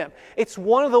give to them. It's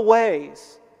one of the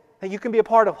ways that you can be a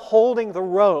part of holding the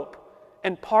rope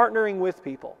and partnering with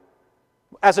people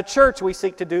As a church, we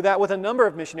seek to do that with a number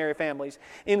of missionary families,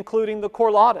 including the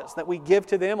Corlatas, that we give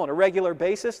to them on a regular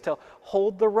basis to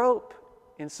hold the rope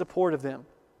in support of them.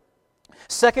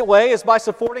 Second way is by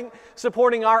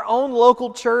supporting our own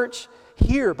local church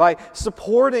here, by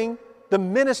supporting the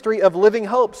ministry of Living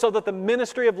Hope, so that the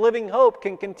ministry of Living Hope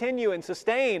can continue and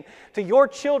sustain to your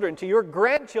children, to your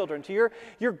grandchildren, to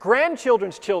your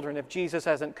grandchildren's children if Jesus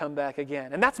hasn't come back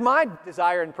again. And that's my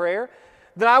desire and prayer,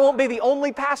 that I won't be the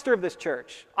only pastor of this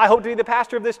church. I hope to be the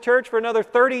pastor of this church for another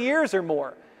 30 years or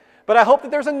more. But I hope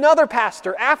that there's another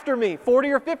pastor after me,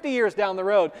 40 or 50 years down the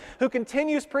road, who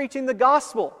continues preaching the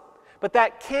gospel. But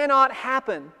that cannot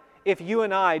happen if you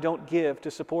and I don't give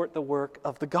to support the work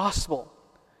of the gospel.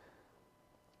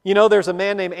 You know, there's a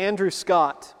man named Andrew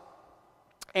Scott.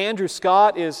 Andrew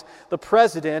Scott is the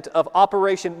president of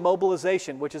Operation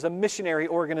Mobilization, which is a missionary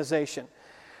organization.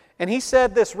 And he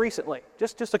said this recently,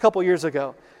 just a couple years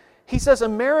ago. He says,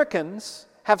 Americans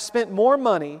have spent more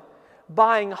money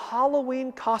buying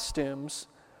Halloween costumes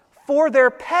for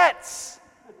their pets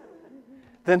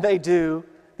than they do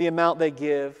the amount they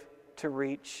give to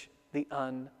reach the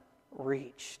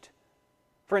unreached.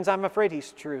 Friends, I'm afraid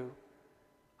he's true.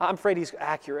 I'm afraid he's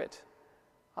accurate.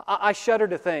 I shudder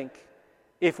to think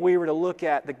if we were to look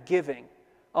at the giving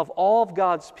of all of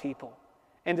God's people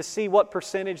and to see what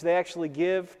percentage they actually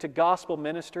give to gospel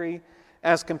ministry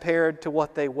as compared to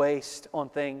what they waste on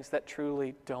things that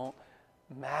truly don't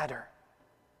matter.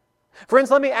 Friends,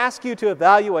 let me ask you to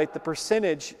evaluate the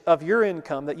percentage of your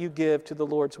income that you give to the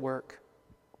Lord's work.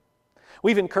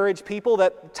 We've encouraged people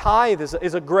that tithe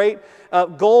is a great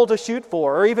goal to shoot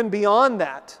for, or even beyond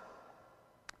that.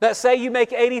 That say you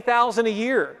make $80,000 a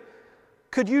year.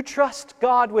 Could you trust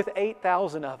God with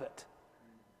 $8,000 of it?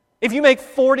 If you make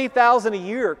 $40,000 a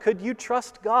year, could you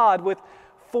trust God with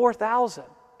 $4,000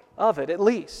 of it at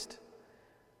least?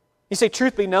 You say,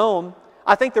 truth be known,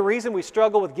 I think the reason we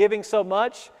struggle with giving so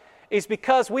much is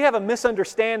because we have a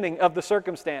misunderstanding of the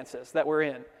circumstances that we're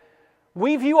in.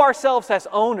 We view ourselves as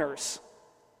owners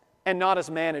and not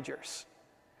as managers.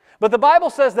 But the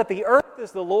Bible says that the earth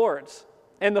is the Lord's,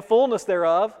 and the fullness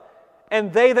thereof,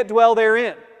 and they that dwell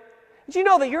therein. Did you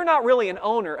know that you're not really an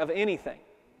owner of anything?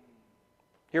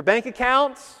 Your bank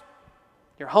accounts,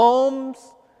 your homes,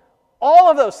 all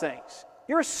of those things.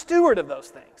 You're a steward of those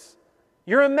things.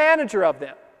 You're a manager of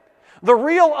them. The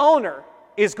real owner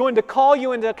is going to call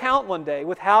you into account one day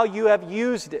with how you have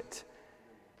used it.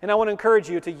 And I want to encourage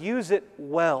you to use it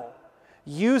well.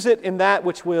 Use it in that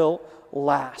which will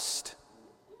last.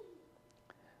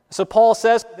 So Paul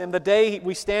says to them, the day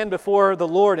we stand before the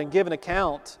Lord and give an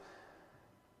account,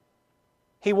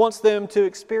 he wants them to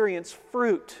experience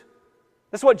fruit.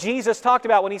 That's what Jesus talked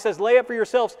about when he says, lay up for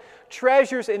yourselves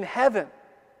treasures in heaven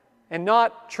and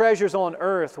not treasures on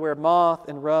earth where moth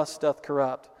and rust doth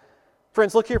corrupt.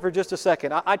 Friends, look here for just a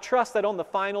second. I trust that on the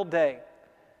final day,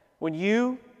 when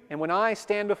you and when I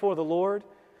stand before the Lord,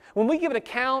 when we give an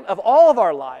account of all of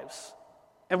our lives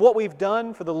and what we've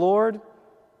done for the Lord,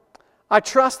 I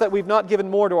trust that we've not given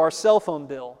more to our cell phone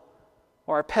bill,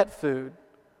 or our pet food,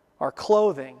 our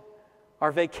clothing,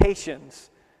 our vacations,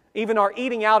 even our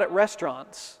eating out at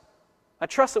restaurants. I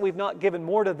trust that we've not given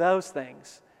more to those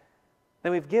things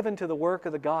than we've given to the work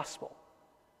of the gospel.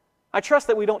 I trust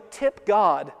that we don't tip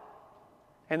God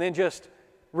and then just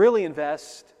really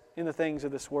invest in the things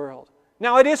of this world.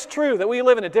 Now, it is true that we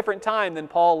live in a different time than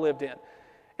Paul lived in,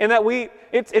 and that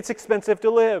it's expensive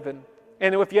to live, and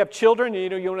if you have children, you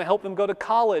want to help them go to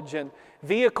college, and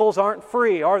vehicles aren't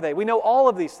free, are they? We know all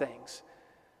of these things.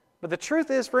 But the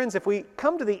truth is, friends, if we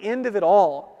come to the end of it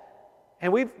all,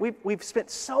 and we've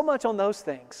spent so much on those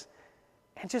things,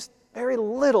 and just very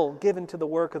little given to the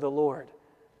work of the Lord,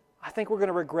 I think we're going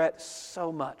to regret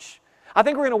so much. I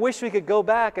think we're going to wish we could go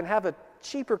back and have a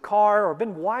cheaper car or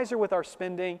been wiser with our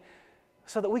spending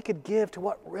so that we could give to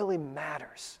what really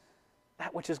matters,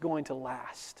 that which is going to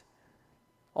last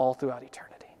all throughout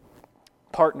eternity.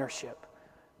 Partnership.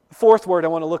 The fourth word I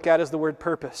want to look at is the word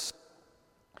purpose.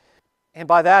 And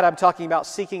by that I'm talking about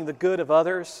seeking the good of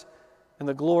others and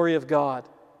the glory of God.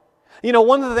 You know,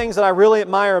 one of the things that I really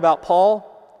admire about Paul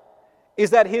is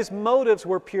that his motives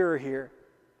were pure here.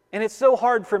 And it's so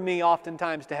hard for me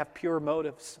oftentimes to have pure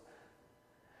motives.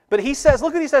 But he says,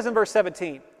 look what he says in verse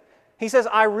 17. He says,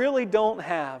 I really don't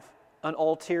have an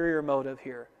ulterior motive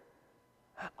here.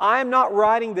 I am not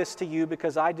writing this to you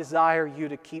because I desire you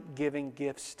to keep giving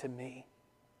gifts to me.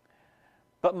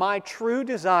 But my true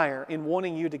desire in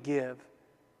wanting you to give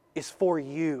is for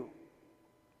you.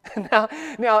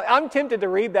 Now, I'm tempted to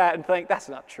read that and think, that's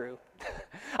not true.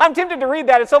 I'm tempted to read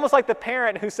that. It's almost like the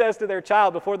parent who says to their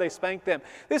child before they spank them,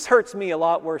 this hurts me a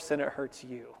lot worse than it hurts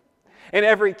you. And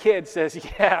every kid says,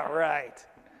 yeah, right.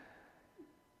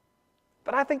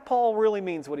 But I think Paul really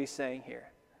means what he's saying here.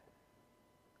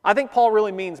 I think Paul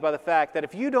really means by the fact that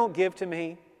if you don't give to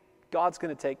me, God's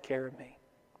going to take care of me.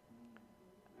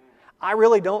 I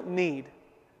really don't need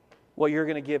what you're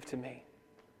going to give to me.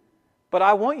 But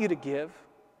I want you to give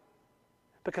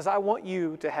because I want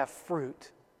you to have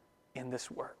fruit in this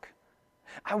work.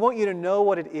 I want you to know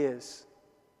what it is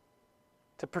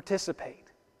to participate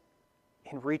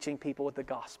in reaching people with the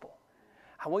gospel.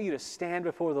 I want you to stand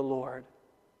before the Lord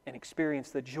and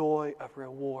experience the joy of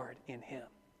reward in Him.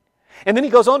 And then he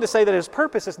goes on to say that his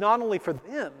purpose is not only for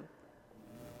them,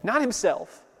 not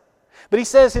himself, but he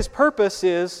says his purpose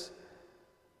is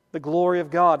the glory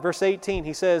of God. Verse 18,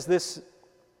 he says, "This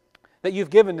that you've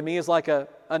given to me is like an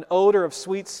odor of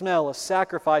sweet smell, a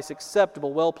sacrifice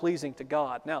acceptable, well-pleasing to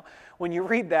God." Now, when you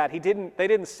read that, they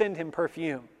didn't send him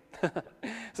perfume.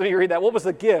 So you read that, what was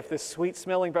the gift? This sweet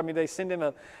smelling, they send him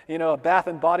a Bath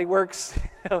and Body Works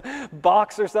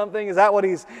box or something? Is that what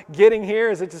he's getting here?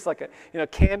 Is it just like a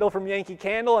candle from Yankee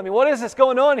Candle? What is this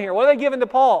going on here? What are they giving to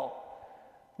Paul?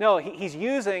 No, he's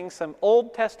using some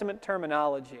Old Testament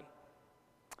terminology.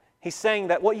 He's saying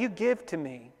that what you give to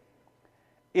me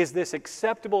is this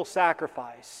acceptable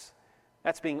sacrifice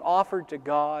that's being offered to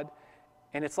God,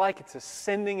 and it's like it's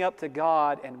ascending up to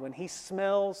God, and when He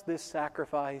smells this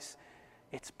sacrifice,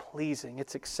 it's pleasing,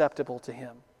 it's acceptable to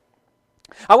Him.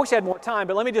 I wish I had more time,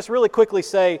 but let me just really quickly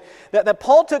say that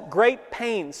Paul took great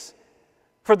pains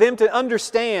for them to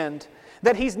understand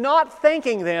that he's not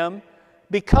thanking them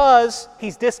because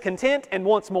he's discontent and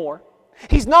wants more.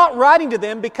 He's not writing to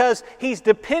them because he's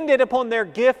dependent upon their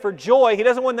gift for joy. He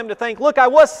doesn't want them to think, look, I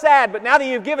was sad, but now that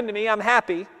you've given to me, I'm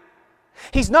happy.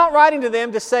 He's not writing to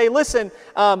them to say, listen,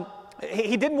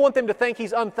 he didn't want them to think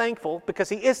he's unthankful because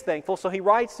he is thankful, so he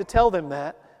writes to tell them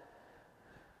that.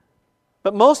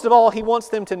 But most of all, he wants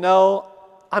them to know,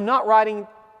 I'm not writing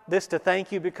this to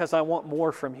thank you because I want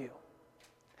more from you.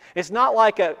 It's not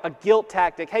like a guilt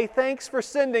tactic. Hey, thanks for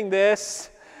sending this.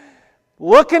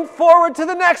 Looking forward to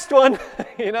the next one.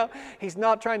 He's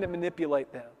not trying to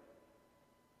manipulate them.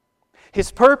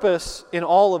 His purpose in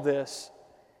all of this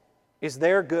is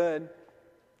their good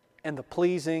and the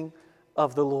pleasing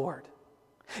of the Lord.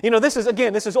 This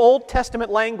is Old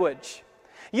Testament language.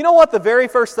 You know what the very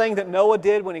first thing that Noah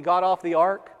did when he got off the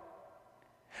ark?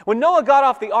 When Noah got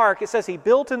off the ark, it says he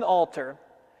built an altar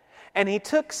and he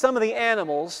took some of the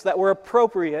animals that were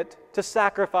appropriate to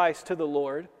sacrifice to the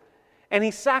Lord, and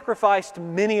he sacrificed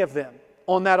many of them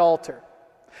on that altar.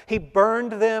 He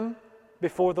burned them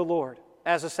before the Lord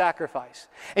as a sacrifice.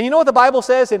 And you know what the Bible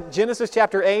says in Genesis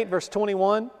chapter 8, verse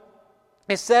 21?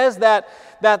 It says that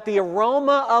the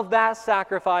aroma of that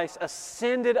sacrifice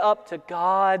ascended up to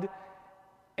God,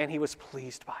 and He was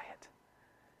pleased by it.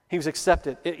 He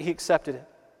accepted it.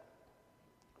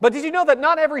 But did you know that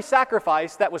not every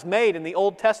sacrifice that was made in the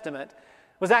Old Testament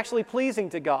was actually pleasing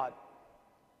to God?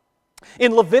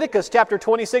 In Leviticus chapter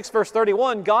 26, verse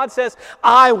 31, God says,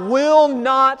 I will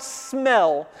not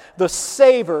smell the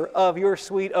savor of your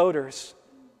sweet odors.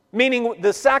 Meaning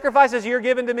the sacrifices you're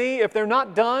giving to me, if they're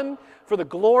not done for the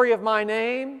glory of my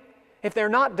name, if they're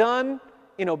not done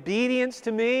in obedience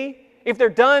to me, if they're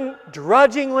done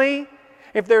drudgingly,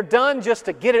 if they're done just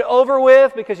to get it over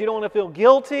with because you don't want to feel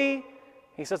guilty,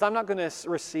 He says, I'm not going to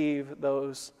receive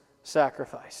those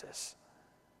sacrifices.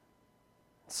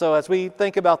 So as we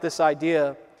think about this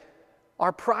idea,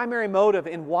 our primary motive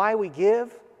in why we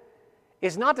give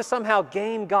is not to somehow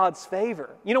gain God's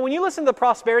favor. When you listen to the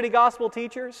prosperity gospel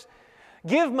teachers,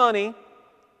 give money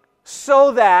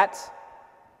so that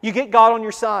you get God on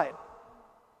your side.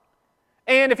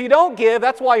 And if you don't give,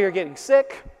 that's why you're getting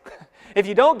sick. If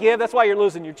you don't give, that's why you're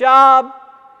losing your job.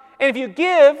 And if you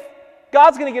give,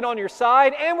 God's going to get on your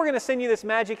side, and we're going to send you this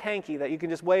magic hanky that you can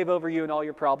just wave over you and all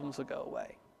your problems will go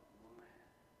away.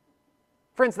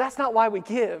 Friends, that's not why we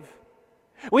give.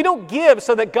 We don't give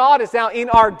so that God is now in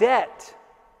our debt.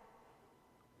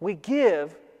 We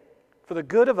give for the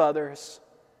good of others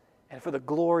and for the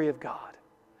glory of God.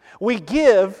 We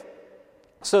give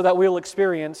so that we'll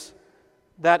experience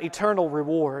that eternal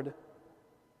reward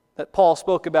that Paul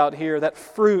spoke about here, that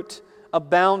fruit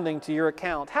abounding to your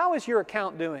account. How is your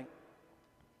account doing?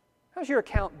 How's your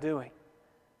account doing?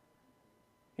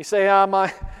 You say,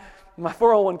 my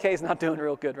 401k is not doing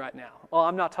real good right now. Well,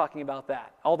 I'm not talking about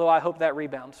that, although I hope that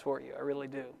rebounds for you. I really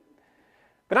do.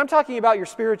 But I'm talking about your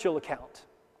spiritual account.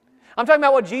 I'm talking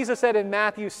about what Jesus said in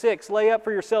Matthew 6, lay up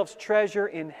for yourselves treasure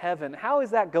in heaven. How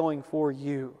is that going for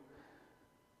you?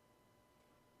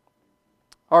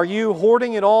 Are you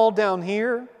hoarding it all down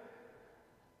here?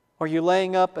 Or are you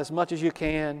laying up as much as you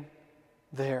can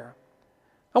there?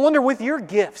 I wonder, with your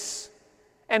gifts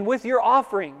and with your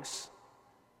offerings,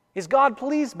 is God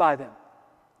pleased by them?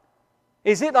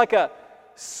 Is it like a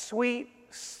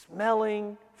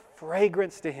sweet-smelling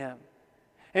fragrance to Him?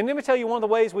 And let me tell you, one of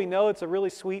the ways we know it's a really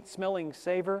sweet-smelling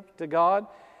savor to God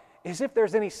is if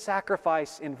there's any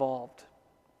sacrifice involved.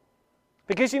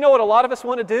 Because you know what a lot of us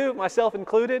want to do, myself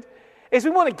included, is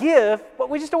we want to give, but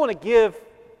we just don't want to give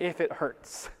if it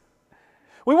hurts.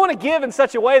 We want to give in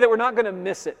such a way that we're not going to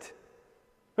miss it.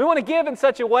 We want to give in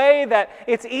such a way that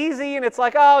it's easy and it's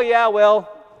like, oh yeah, well,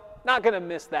 not going to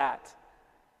miss that.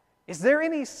 Is there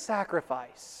any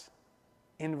sacrifice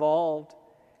involved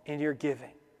in your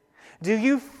giving? Do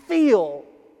you feel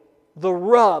the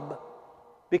rub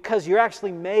because you're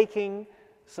actually making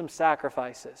some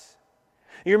sacrifices?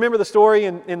 You remember the story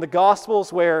in the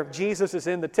Gospels where Jesus is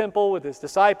in the temple with His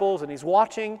disciples and He's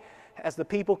watching as the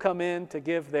people come in to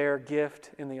give their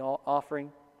gift in the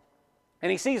offering.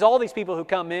 And He sees all these people who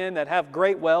come in that have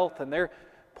great wealth and they're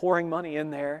pouring money in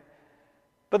there.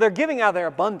 But they're giving out of their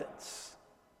abundance.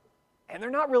 And they're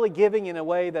not really giving in a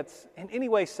way that's in any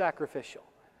way sacrificial.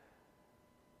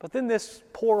 But then this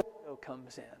poor widow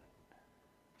comes in.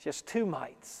 Just 2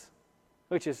 mites,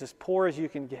 which is as poor as you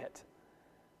can get.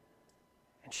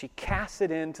 And she casts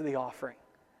it into the offering.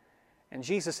 And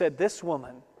Jesus said, this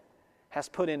woman has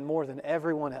put in more than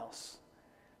everyone else.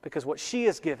 Because what she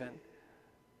has given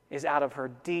is out of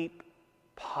her deep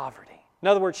poverty. In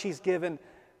other words, she's given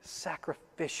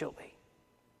sacrificially.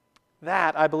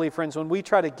 That, I believe, friends, when we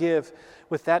try to give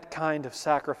with that kind of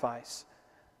sacrifice,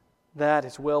 that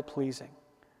is well-pleasing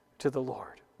to the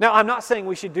Lord. Now, I'm not saying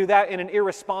we should do that in an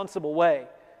irresponsible way.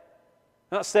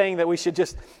 I'm not saying that we should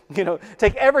just,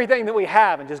 take everything that we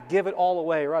have and just give it all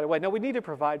away right away. No, we need to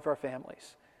provide for our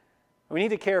families. We need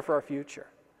to care for our future.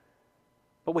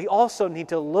 But we also need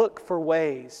to look for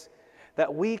ways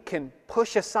that we can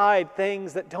push aside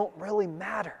things that don't really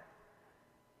matter,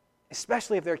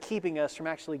 especially if they're keeping us from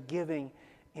actually giving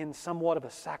in somewhat of a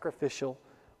sacrificial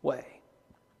way.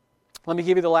 Let me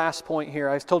give you the last point here.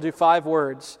 I told you 5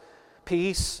 words: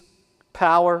 peace,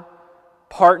 power,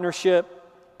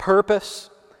 partnership, purpose.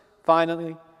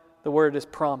 Finally, the word is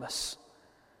promise.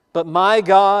 But my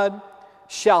God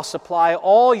shall supply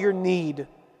all your need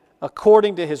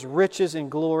according to His riches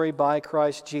and glory by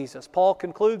Christ Jesus. Paul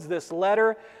concludes this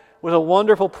letter with a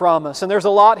wonderful promise. And there's a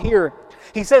lot here.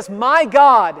 He says, my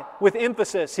God, with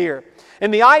emphasis here.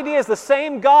 And the idea is the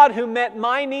same God who met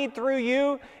my need through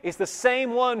you is the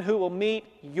same one who will meet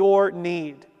your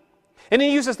need. And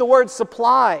he uses the word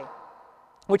supply,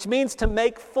 which means to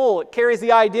make full. It carries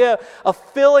the idea of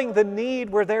filling the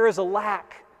need where there is a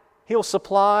lack. He'll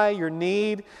supply your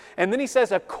need. And then he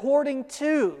says, according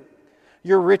to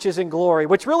your riches and glory,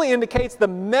 which really indicates the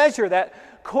measure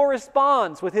that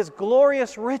corresponds with His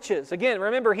glorious riches. Again,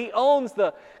 remember, He owns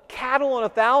the cattle on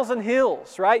 1,000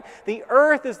 hills, right? The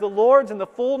earth is the Lord's and the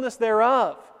fullness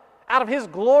thereof. Out of His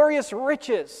glorious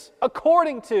riches,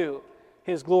 according to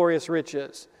His glorious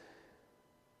riches.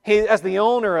 He, as the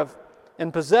owner of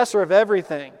and possessor of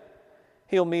everything,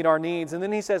 He'll meet our needs. And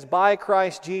then he says, by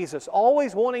Christ Jesus,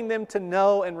 always wanting them to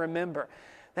know and remember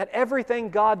that everything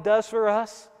God does for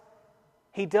us,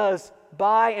 He does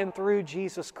by and through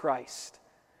Jesus Christ.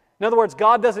 In other words,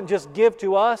 God doesn't just give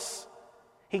to us,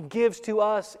 He gives to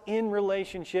us in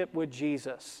relationship with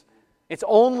Jesus. It's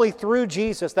only through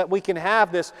Jesus that we can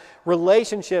have this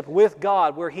relationship with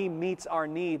God where He meets our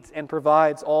needs and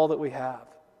provides all that we have.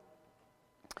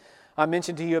 I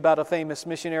mentioned to you about a famous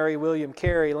missionary, William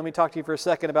Carey. Let me talk to you for a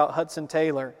second about Hudson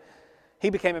Taylor. He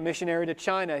became a missionary to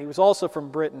China. He was also from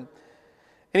Britain.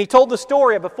 And he told the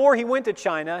story of before he went to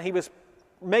China, he was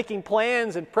making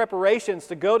plans and preparations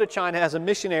to go to China as a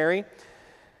missionary.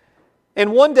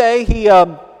 And one day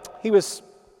he was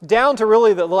down to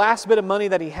really the last bit of money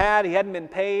that he had. He hadn't been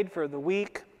paid for the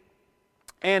week.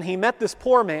 And he met this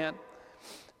poor man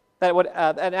that would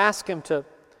ask him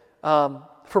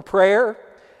for prayer.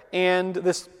 And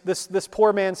this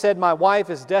poor man said, my wife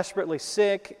is desperately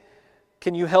sick.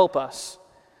 Can you help us?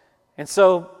 And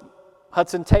so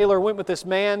Hudson Taylor went with this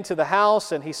man to the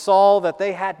house, and he saw that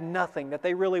they had nothing, that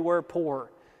they really were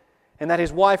poor, and that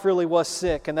his wife really was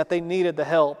sick, and that they needed the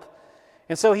help.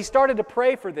 And so he started to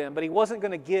pray for them, but he wasn't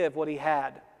going to give what he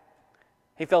had.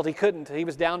 He felt he couldn't. He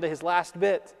was down to his last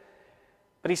bit.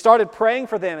 But he started praying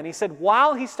for them, and he said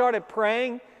while he started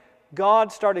praying,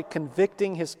 God started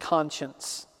convicting his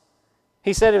conscience.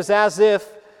 He said it was as if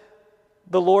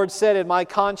the Lord said in my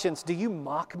conscience, do you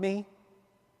mock me?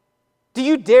 Do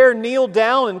you dare kneel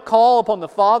down and call upon the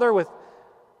Father with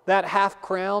that half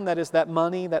crown, that is that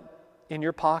money that in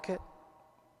your pocket?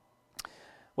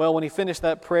 Well, when he finished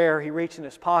that prayer, he reached in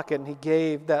his pocket and he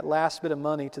gave that last bit of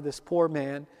money to this poor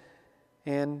man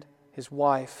and his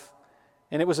wife.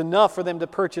 And it was enough for them to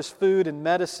purchase food and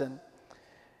medicine.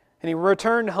 And he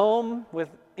returned home with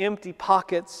empty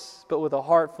pockets, but with a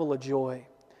heart full of joy.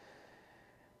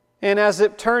 And as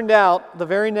it turned out, the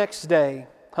very next day,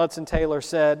 Hudson Taylor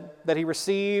said that he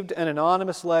received an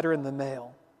anonymous letter in the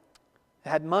mail. It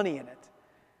had money in it.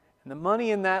 And the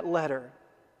money in that letter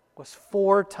was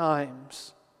 4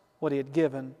 times what he had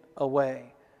given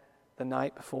away the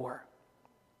night before.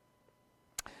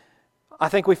 I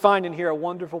think we find in here a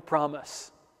wonderful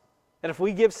promise that if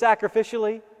we give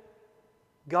sacrificially,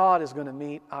 God is going to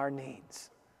meet our needs.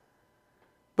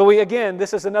 But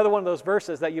this is another one of those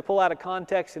verses that you pull out of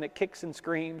context and it kicks and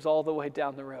screams all the way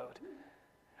down the road.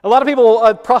 A lot of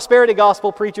people, prosperity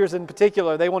gospel preachers in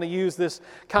particular, they want to use this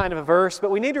kind of a verse, but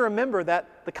we need to remember that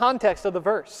the context of the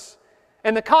verse.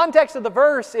 And the context of the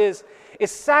verse is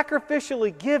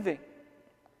sacrificially giving.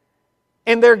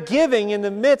 And they're giving in the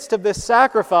midst of this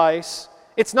sacrifice.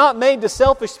 It's not made to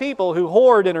selfish people who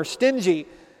hoard and are stingy.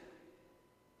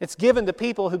 It's given to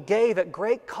people who gave at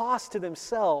great cost to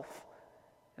themselves.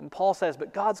 And Paul says,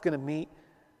 but God's going to meet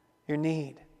your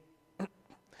need.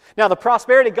 Now, the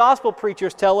prosperity gospel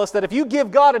preachers tell us that if you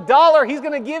give God $1, He's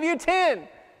going to give you 10.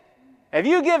 If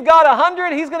you give God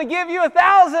 100, He's going to give you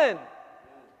 1,000.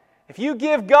 If you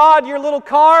give God your little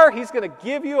car, He's going to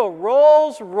give you a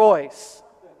Rolls Royce.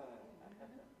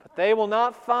 But they will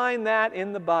not find that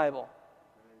in the Bible.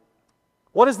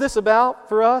 What is this about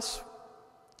for us?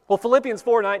 Well, Philippians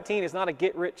 4:19 is not a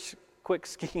get-rich-quick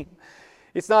scheme.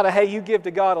 It's not a, hey, you give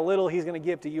to God a little, He's going to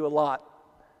give to you a lot.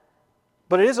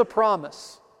 But it is a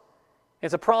promise.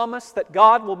 It's a promise that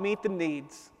God will meet the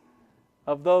needs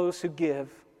of those who give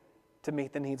to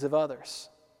meet the needs of others.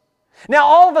 Now,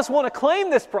 all of us want to claim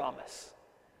this promise.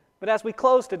 But as we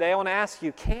close today, I want to ask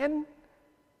you, can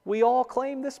we all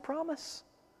claim this promise?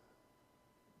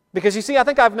 Because you see, I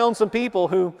think I've known some people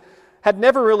who had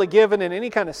never really given in any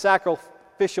kind of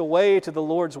sacrificial way to the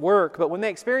Lord's work, but when they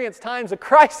experience times of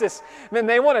crisis, then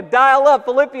they want to dial up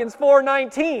Philippians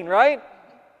 4:19, right?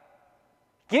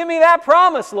 Give me that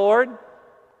promise, Lord.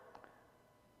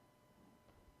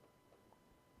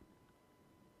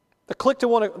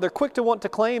 They're quick to want to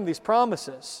claim these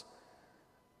promises,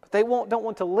 but they don't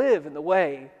want to live in the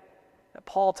way that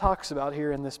Paul talks about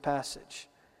here in this passage.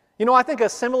 You know, I think a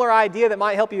similar idea that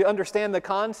might help you understand the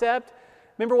concept,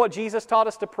 remember what Jesus taught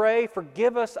us to pray?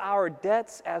 Forgive us our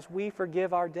debts as we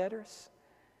forgive our debtors.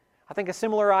 I think a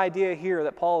similar idea here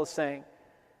that Paul is saying,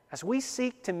 as we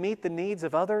seek to meet the needs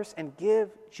of others and give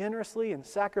generously and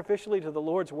sacrificially to the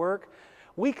Lord's work,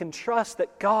 we can trust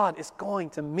that God is going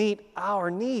to meet our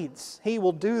needs. He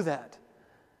will do that.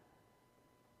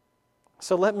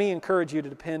 So let me encourage you to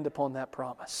depend upon that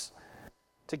promise,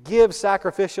 to give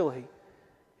sacrificially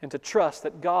and to trust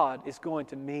that God is going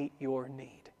to meet your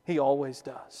need. He always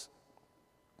does.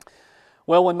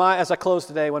 Well, as I close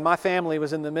today, when my family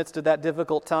was in the midst of that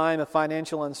difficult time of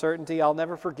financial uncertainty, I'll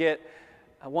never forget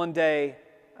one day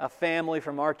a family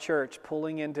from our church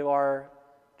pulling into our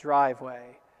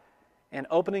driveway and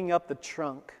opening up the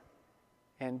trunk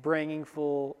and bringing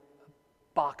full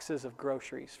boxes of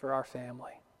groceries for our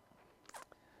family.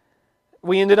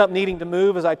 We ended up needing to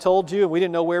move, as I told you, and we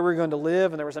didn't know where we were going to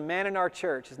live, and there was a man in our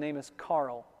church, his name is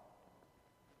Carl.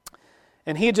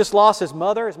 And he had just lost his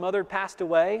mother. His mother had passed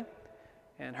away,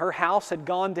 and her house had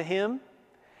gone to him.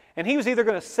 And he was either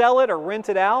going to sell it or rent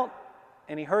it out,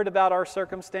 and he heard about our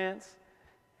circumstance,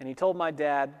 and he told my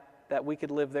dad that we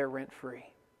could live there rent-free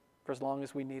for as long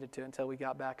as we needed to until we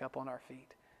got back up on our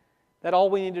feet. That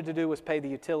all we needed to do was pay the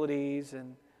utilities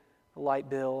and the light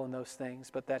bill and those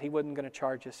things, but that he wasn't going to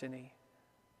charge us any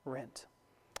rent.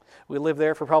 We lived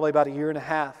there for probably about 1.5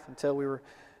 years until we were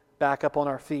back up on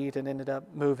our feet and ended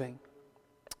up moving.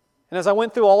 And as I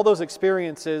went through all those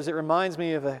experiences, it reminds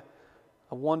me of a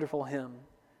wonderful hymn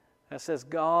that says,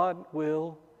 God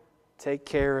will take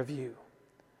care of you.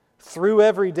 Through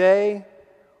every day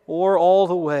or all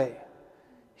the way,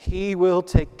 He will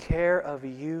take care of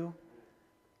you.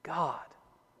 God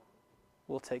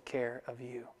will take care of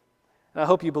you. And I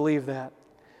hope you believe that.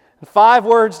 And 5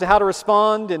 words to how to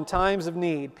respond in times of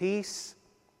need. Peace,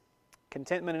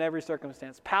 contentment in every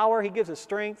circumstance. Power, He gives us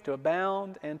strength to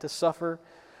abound and to suffer.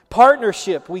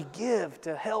 Partnership, we give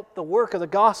to help the work of the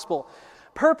gospel.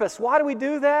 Purpose, why do we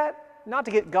do that? Not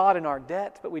to get God in our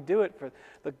debt, but we do it for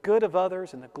the good of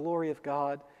others and the glory of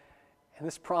God. And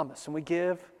this promise, when we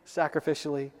give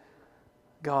sacrificially,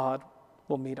 God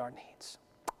will meet our needs.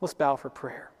 Let's bow for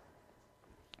prayer.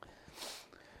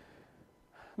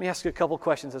 Let me ask you a couple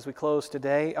questions as we close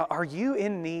today. Are you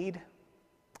in need?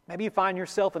 Maybe you find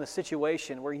yourself in a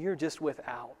situation where you're just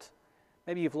without.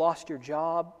 Maybe you've lost your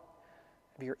job.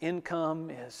 Maybe your income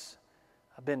has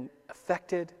been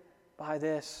affected by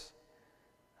this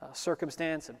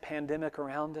circumstance and pandemic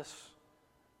around us.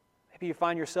 Maybe you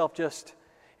find yourself just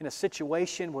in a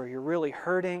situation where you're really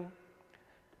hurting.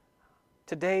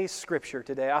 Today's scripture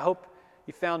today, I hope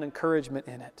you found encouragement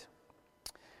in it.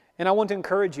 And I want to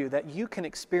encourage you that you can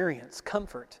experience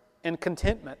comfort and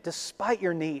contentment despite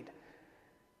your need.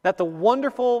 That the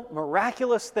wonderful,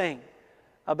 miraculous thing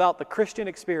about the Christian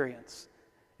experience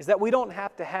is that we don't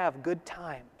have to have good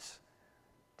times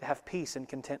to have peace and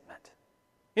contentment.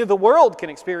 You know, the world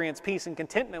can experience peace and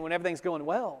contentment when everything's going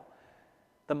well.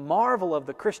 The marvel of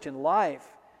the Christian life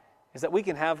is that we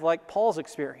can have, like Paul's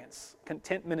experience,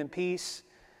 contentment and peace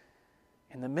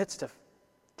in the midst of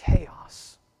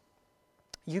chaos.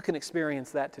 You can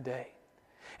experience that today.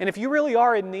 And if you really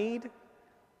are in need,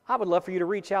 I would love for you to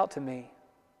reach out to me.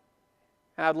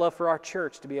 And I'd love for our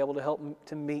church to be able to help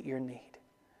to meet your need.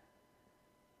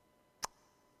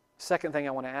 Second thing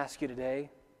I want to ask you today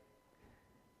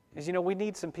is, we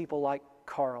need some people like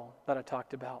Carl that I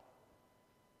talked about.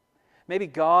 Maybe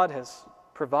God has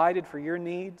provided for your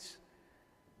needs.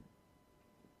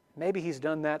 Maybe He's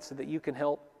done that so that you can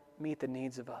help meet the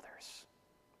needs of others.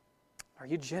 Are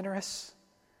you generous?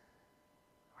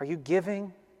 Are you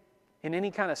giving in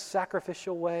any kind of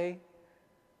sacrificial way?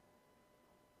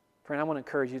 Friend, I want to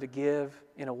encourage you to give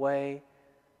in a way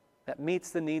that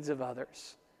meets the needs of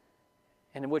others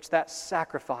and in which that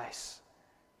sacrifice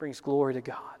brings glory to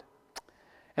God.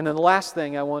 And then the last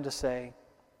thing I want to say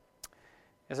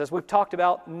is, as we've talked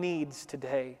about needs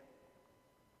today,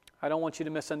 I don't want you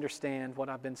to misunderstand what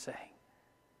I've been saying.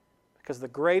 Because the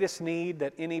greatest need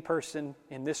that any person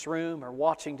in this room or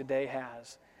watching today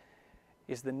has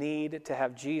is the need to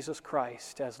have Jesus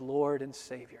Christ as Lord and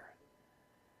Savior.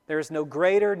 There is no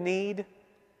greater need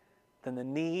than the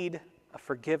need of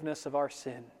forgiveness of our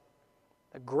sin.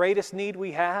 The greatest need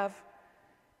we have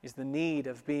is the need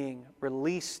of being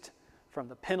released from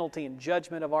the penalty and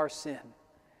judgment of our sin.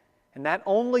 And that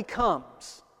only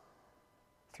comes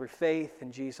through faith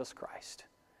in Jesus Christ.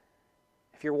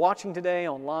 If you're watching today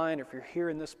online, or if you're here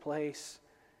in this place,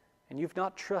 and you've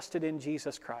not trusted in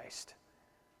Jesus Christ,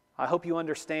 I hope you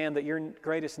understand that your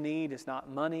greatest need is not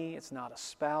money, it's not a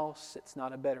spouse, it's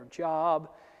not a better job,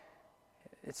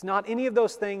 it's not any of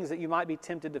those things that you might be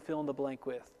tempted to fill in the blank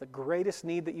with. The greatest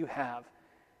need that you have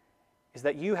is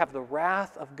that you have the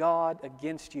wrath of God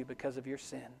against you because of your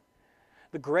sin.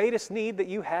 The greatest need that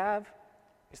you have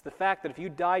is the fact that if you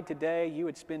died today, you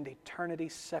would spend eternity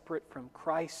separate from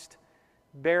Christ,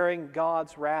 bearing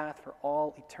God's wrath for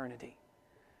all eternity.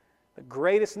 The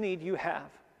greatest need you have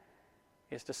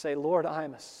is to say, Lord, I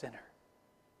am a sinner,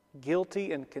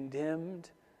 guilty and condemned.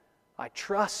 I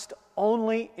trust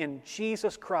only in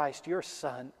Jesus Christ, your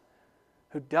Son,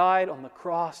 who died on the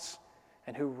cross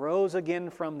and who rose again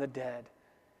from the dead.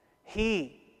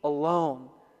 He alone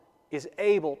is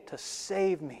able to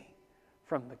save me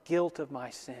from the guilt of my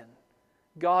sin.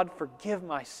 God, forgive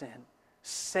my sin.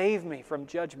 Save me from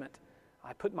judgment.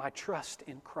 I put my trust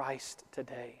in Christ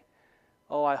today.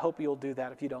 Oh, I hope you'll do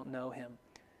that if you don't know Him,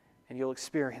 and you'll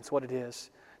experience what it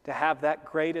is to have that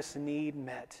greatest need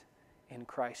met in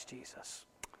Christ Jesus.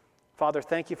 Father,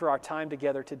 thank you for our time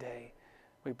together today.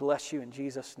 We bless you in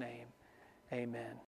Jesus' name. Amen.